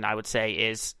reaction I would say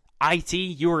is, IT,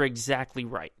 you are exactly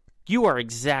right. You are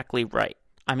exactly right.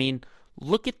 I mean,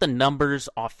 look at the numbers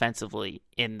offensively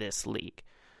in this league.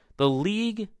 The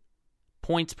league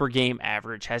points per game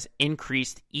average has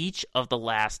increased each of the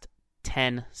last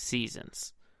 10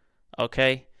 seasons.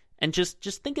 Okay? And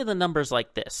just think of the numbers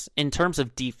like this in terms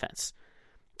of defense.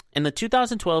 In the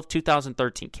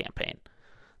 2012-2013 campaign,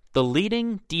 the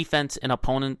leading defense in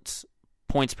opponents'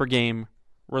 points per game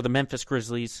were the Memphis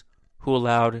Grizzlies, who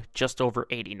allowed just over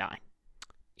 89.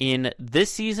 In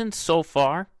this season so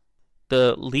far,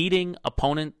 the leading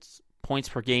opponent's points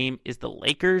per game is the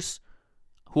Lakers,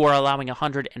 who are allowing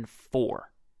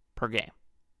 104 per game.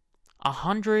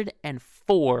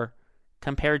 104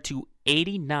 compared to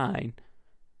 89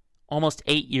 almost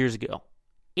 8 years ago.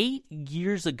 8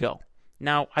 years ago.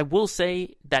 Now, I will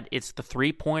say that it's the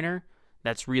three-pointer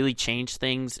that's really changed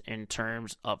things in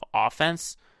terms of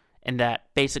offense, and that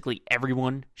basically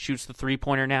everyone shoots the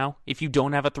three-pointer now. If you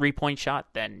don't have a three-point shot,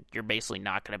 then you're basically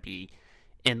not going to be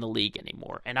in the league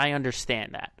anymore, and I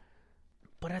understand that.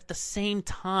 But at the same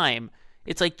time,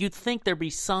 it's like you'd think there'd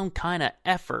be some kind of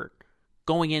effort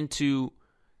going into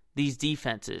these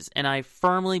defenses, and I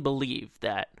firmly believe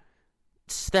that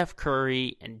Steph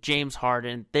Curry and James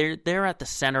Harden, they're at the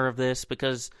center of this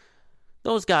because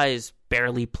those guys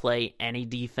barely play any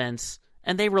defense,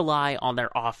 and they rely on their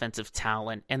offensive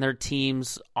talent and their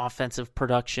team's offensive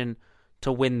production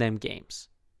to win them games.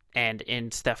 And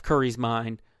in Steph Curry's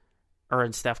mind, or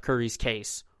in Steph Curry's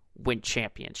case, win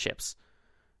championships.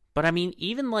 But I mean,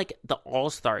 even like the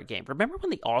All-Star game. Remember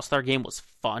when the All-Star game was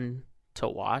fun to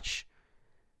watch?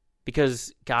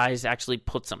 Because guys actually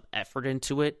put some effort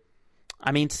into it.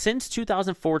 I mean, since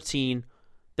 2014,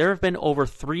 there have been over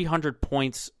 300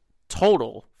 points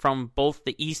total from both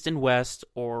the East and West,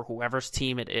 or whoever's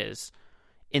team it is,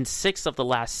 in 6 of the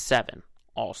last 7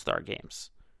 All-Star games.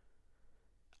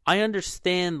 I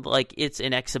understand, like, it's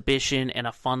an exhibition and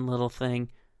a fun little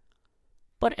thing,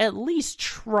 but at least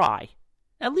try.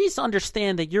 At least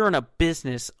understand that you're in a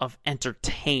business of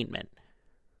entertainment.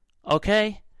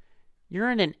 Okay?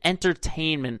 You're in an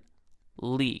entertainment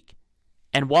league.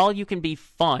 And while you can be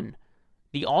fun,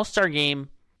 the All-Star game,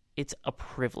 it's a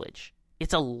privilege.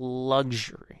 It's a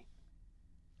luxury.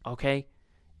 Okay?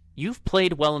 You've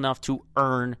played well enough to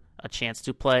earn a chance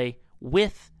to play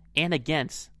with and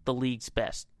against the league's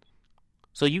best.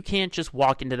 So you can't just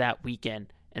walk into that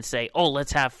weekend and say, oh,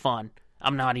 let's have fun.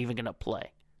 I'm not even going to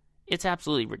play. It's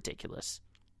absolutely ridiculous.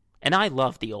 And I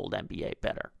love the old NBA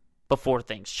better before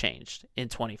things changed in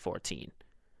 2014.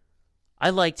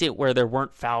 I liked it where there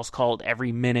weren't fouls called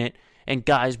every minute and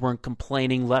guys weren't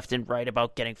complaining left and right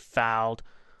about getting fouled.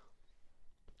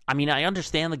 I mean, I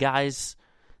understand the guys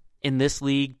in this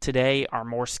league today are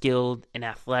more skilled and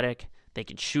athletic. They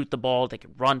can shoot the ball, they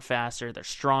can run faster, they're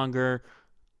stronger.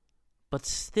 But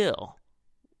still,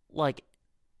 like,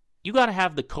 you got to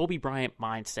have the Kobe Bryant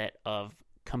mindset of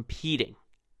competing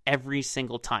every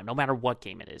single time, no matter what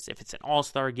game it is. If it's an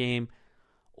all-star game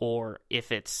or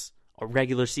if it's a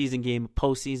regular season game, a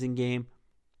postseason game,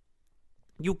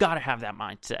 you got to have that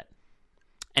mindset.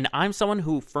 And I'm someone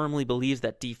who firmly believes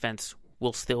that defense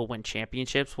will still win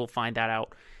championships. We'll find that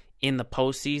out in the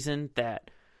postseason, that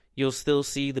you'll still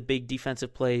see the big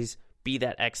defensive plays be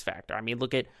that X factor. I mean,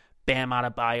 look at Bam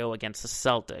Adebayo against the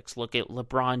Celtics. Look at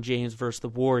LeBron James versus the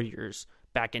Warriors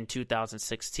back in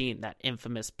 2016, that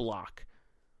infamous block.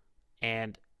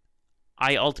 And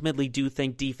I ultimately do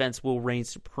think defense will reign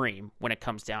supreme when it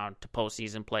comes down to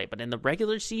postseason play. But in the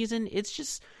regular season, it's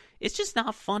just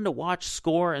not fun to watch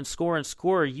score and score and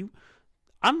score.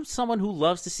 I'm someone who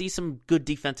loves to see some good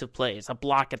defensive plays, a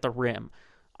block at the rim.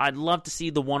 I'd love to see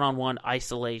the one-on-one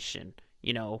isolation,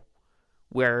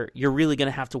 where you're really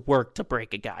going to have to work to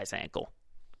break a guy's ankle.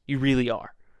 You really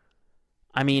are.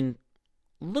 I mean,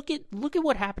 look at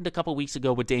what happened a couple weeks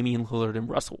ago with Damian Lillard and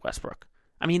Russell Westbrook.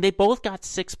 I mean, they both got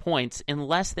 6 points in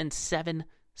less than 7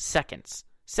 seconds.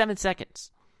 7 seconds.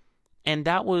 And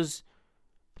that was,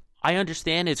 I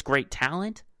understand it's great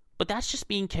talent, but that's just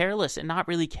being careless and not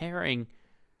really caring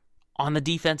on the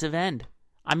defensive end.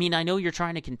 I mean, I know you're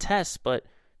trying to contest, but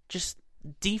just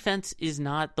defense is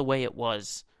not the way it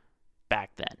was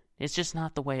back then. It's just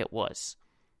not the way it was.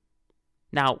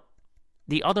 Now,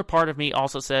 the other part of me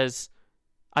also says,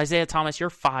 Isaiah Thomas, you're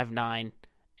 5'9",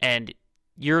 and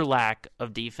your lack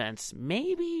of defense,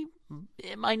 maybe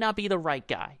it might not be the right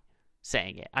guy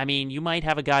saying it. I mean, you might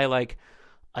have a guy like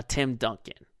a Tim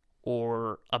Duncan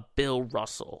or a Bill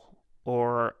Russell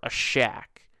or a Shaq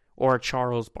or a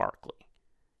Charles Barkley.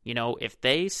 If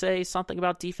they say something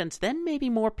about defense, then maybe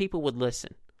more people would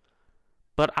listen.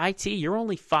 But IT, you're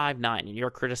only 5'9", and you're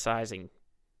criticizing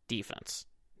defense.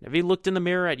 Have you looked in the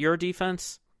mirror at your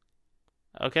defense?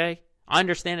 Okay? I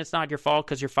understand it's not your fault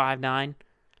because you're 5'9",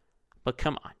 but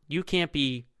come on. You can't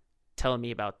be telling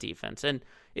me about defense. And,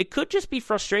 it could just be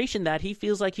frustration that he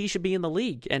feels like he should be in the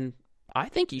league. And I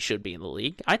think he should be in the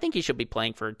league. I think he should be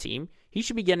playing for a team. He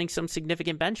should be getting some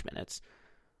significant bench minutes.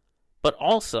 But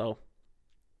also,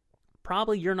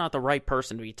 probably you're not the right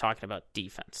person to be talking about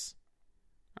defense.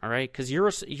 All right? Because you're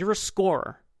a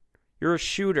scorer. You're a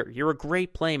shooter. You're a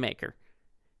great playmaker.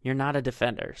 You're not a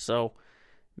defender. So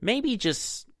maybe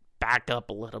just back up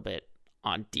a little bit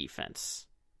on defense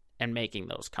and making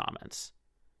those comments.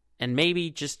 And maybe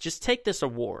just take this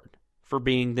award for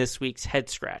being this week's head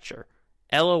scratcher.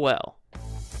 LOL.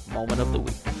 Moment of the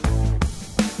week.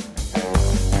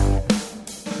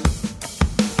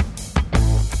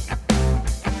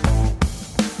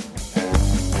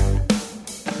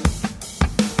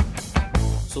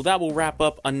 So that will wrap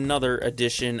up another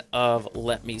edition of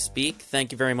Let Me Speak.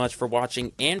 Thank you very much for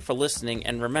watching and for listening.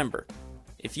 And remember,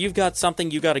 if you've got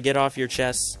something you got to get off your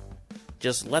chest,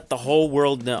 just let the whole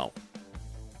world know.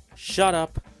 Shut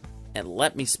up and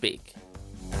let me speak.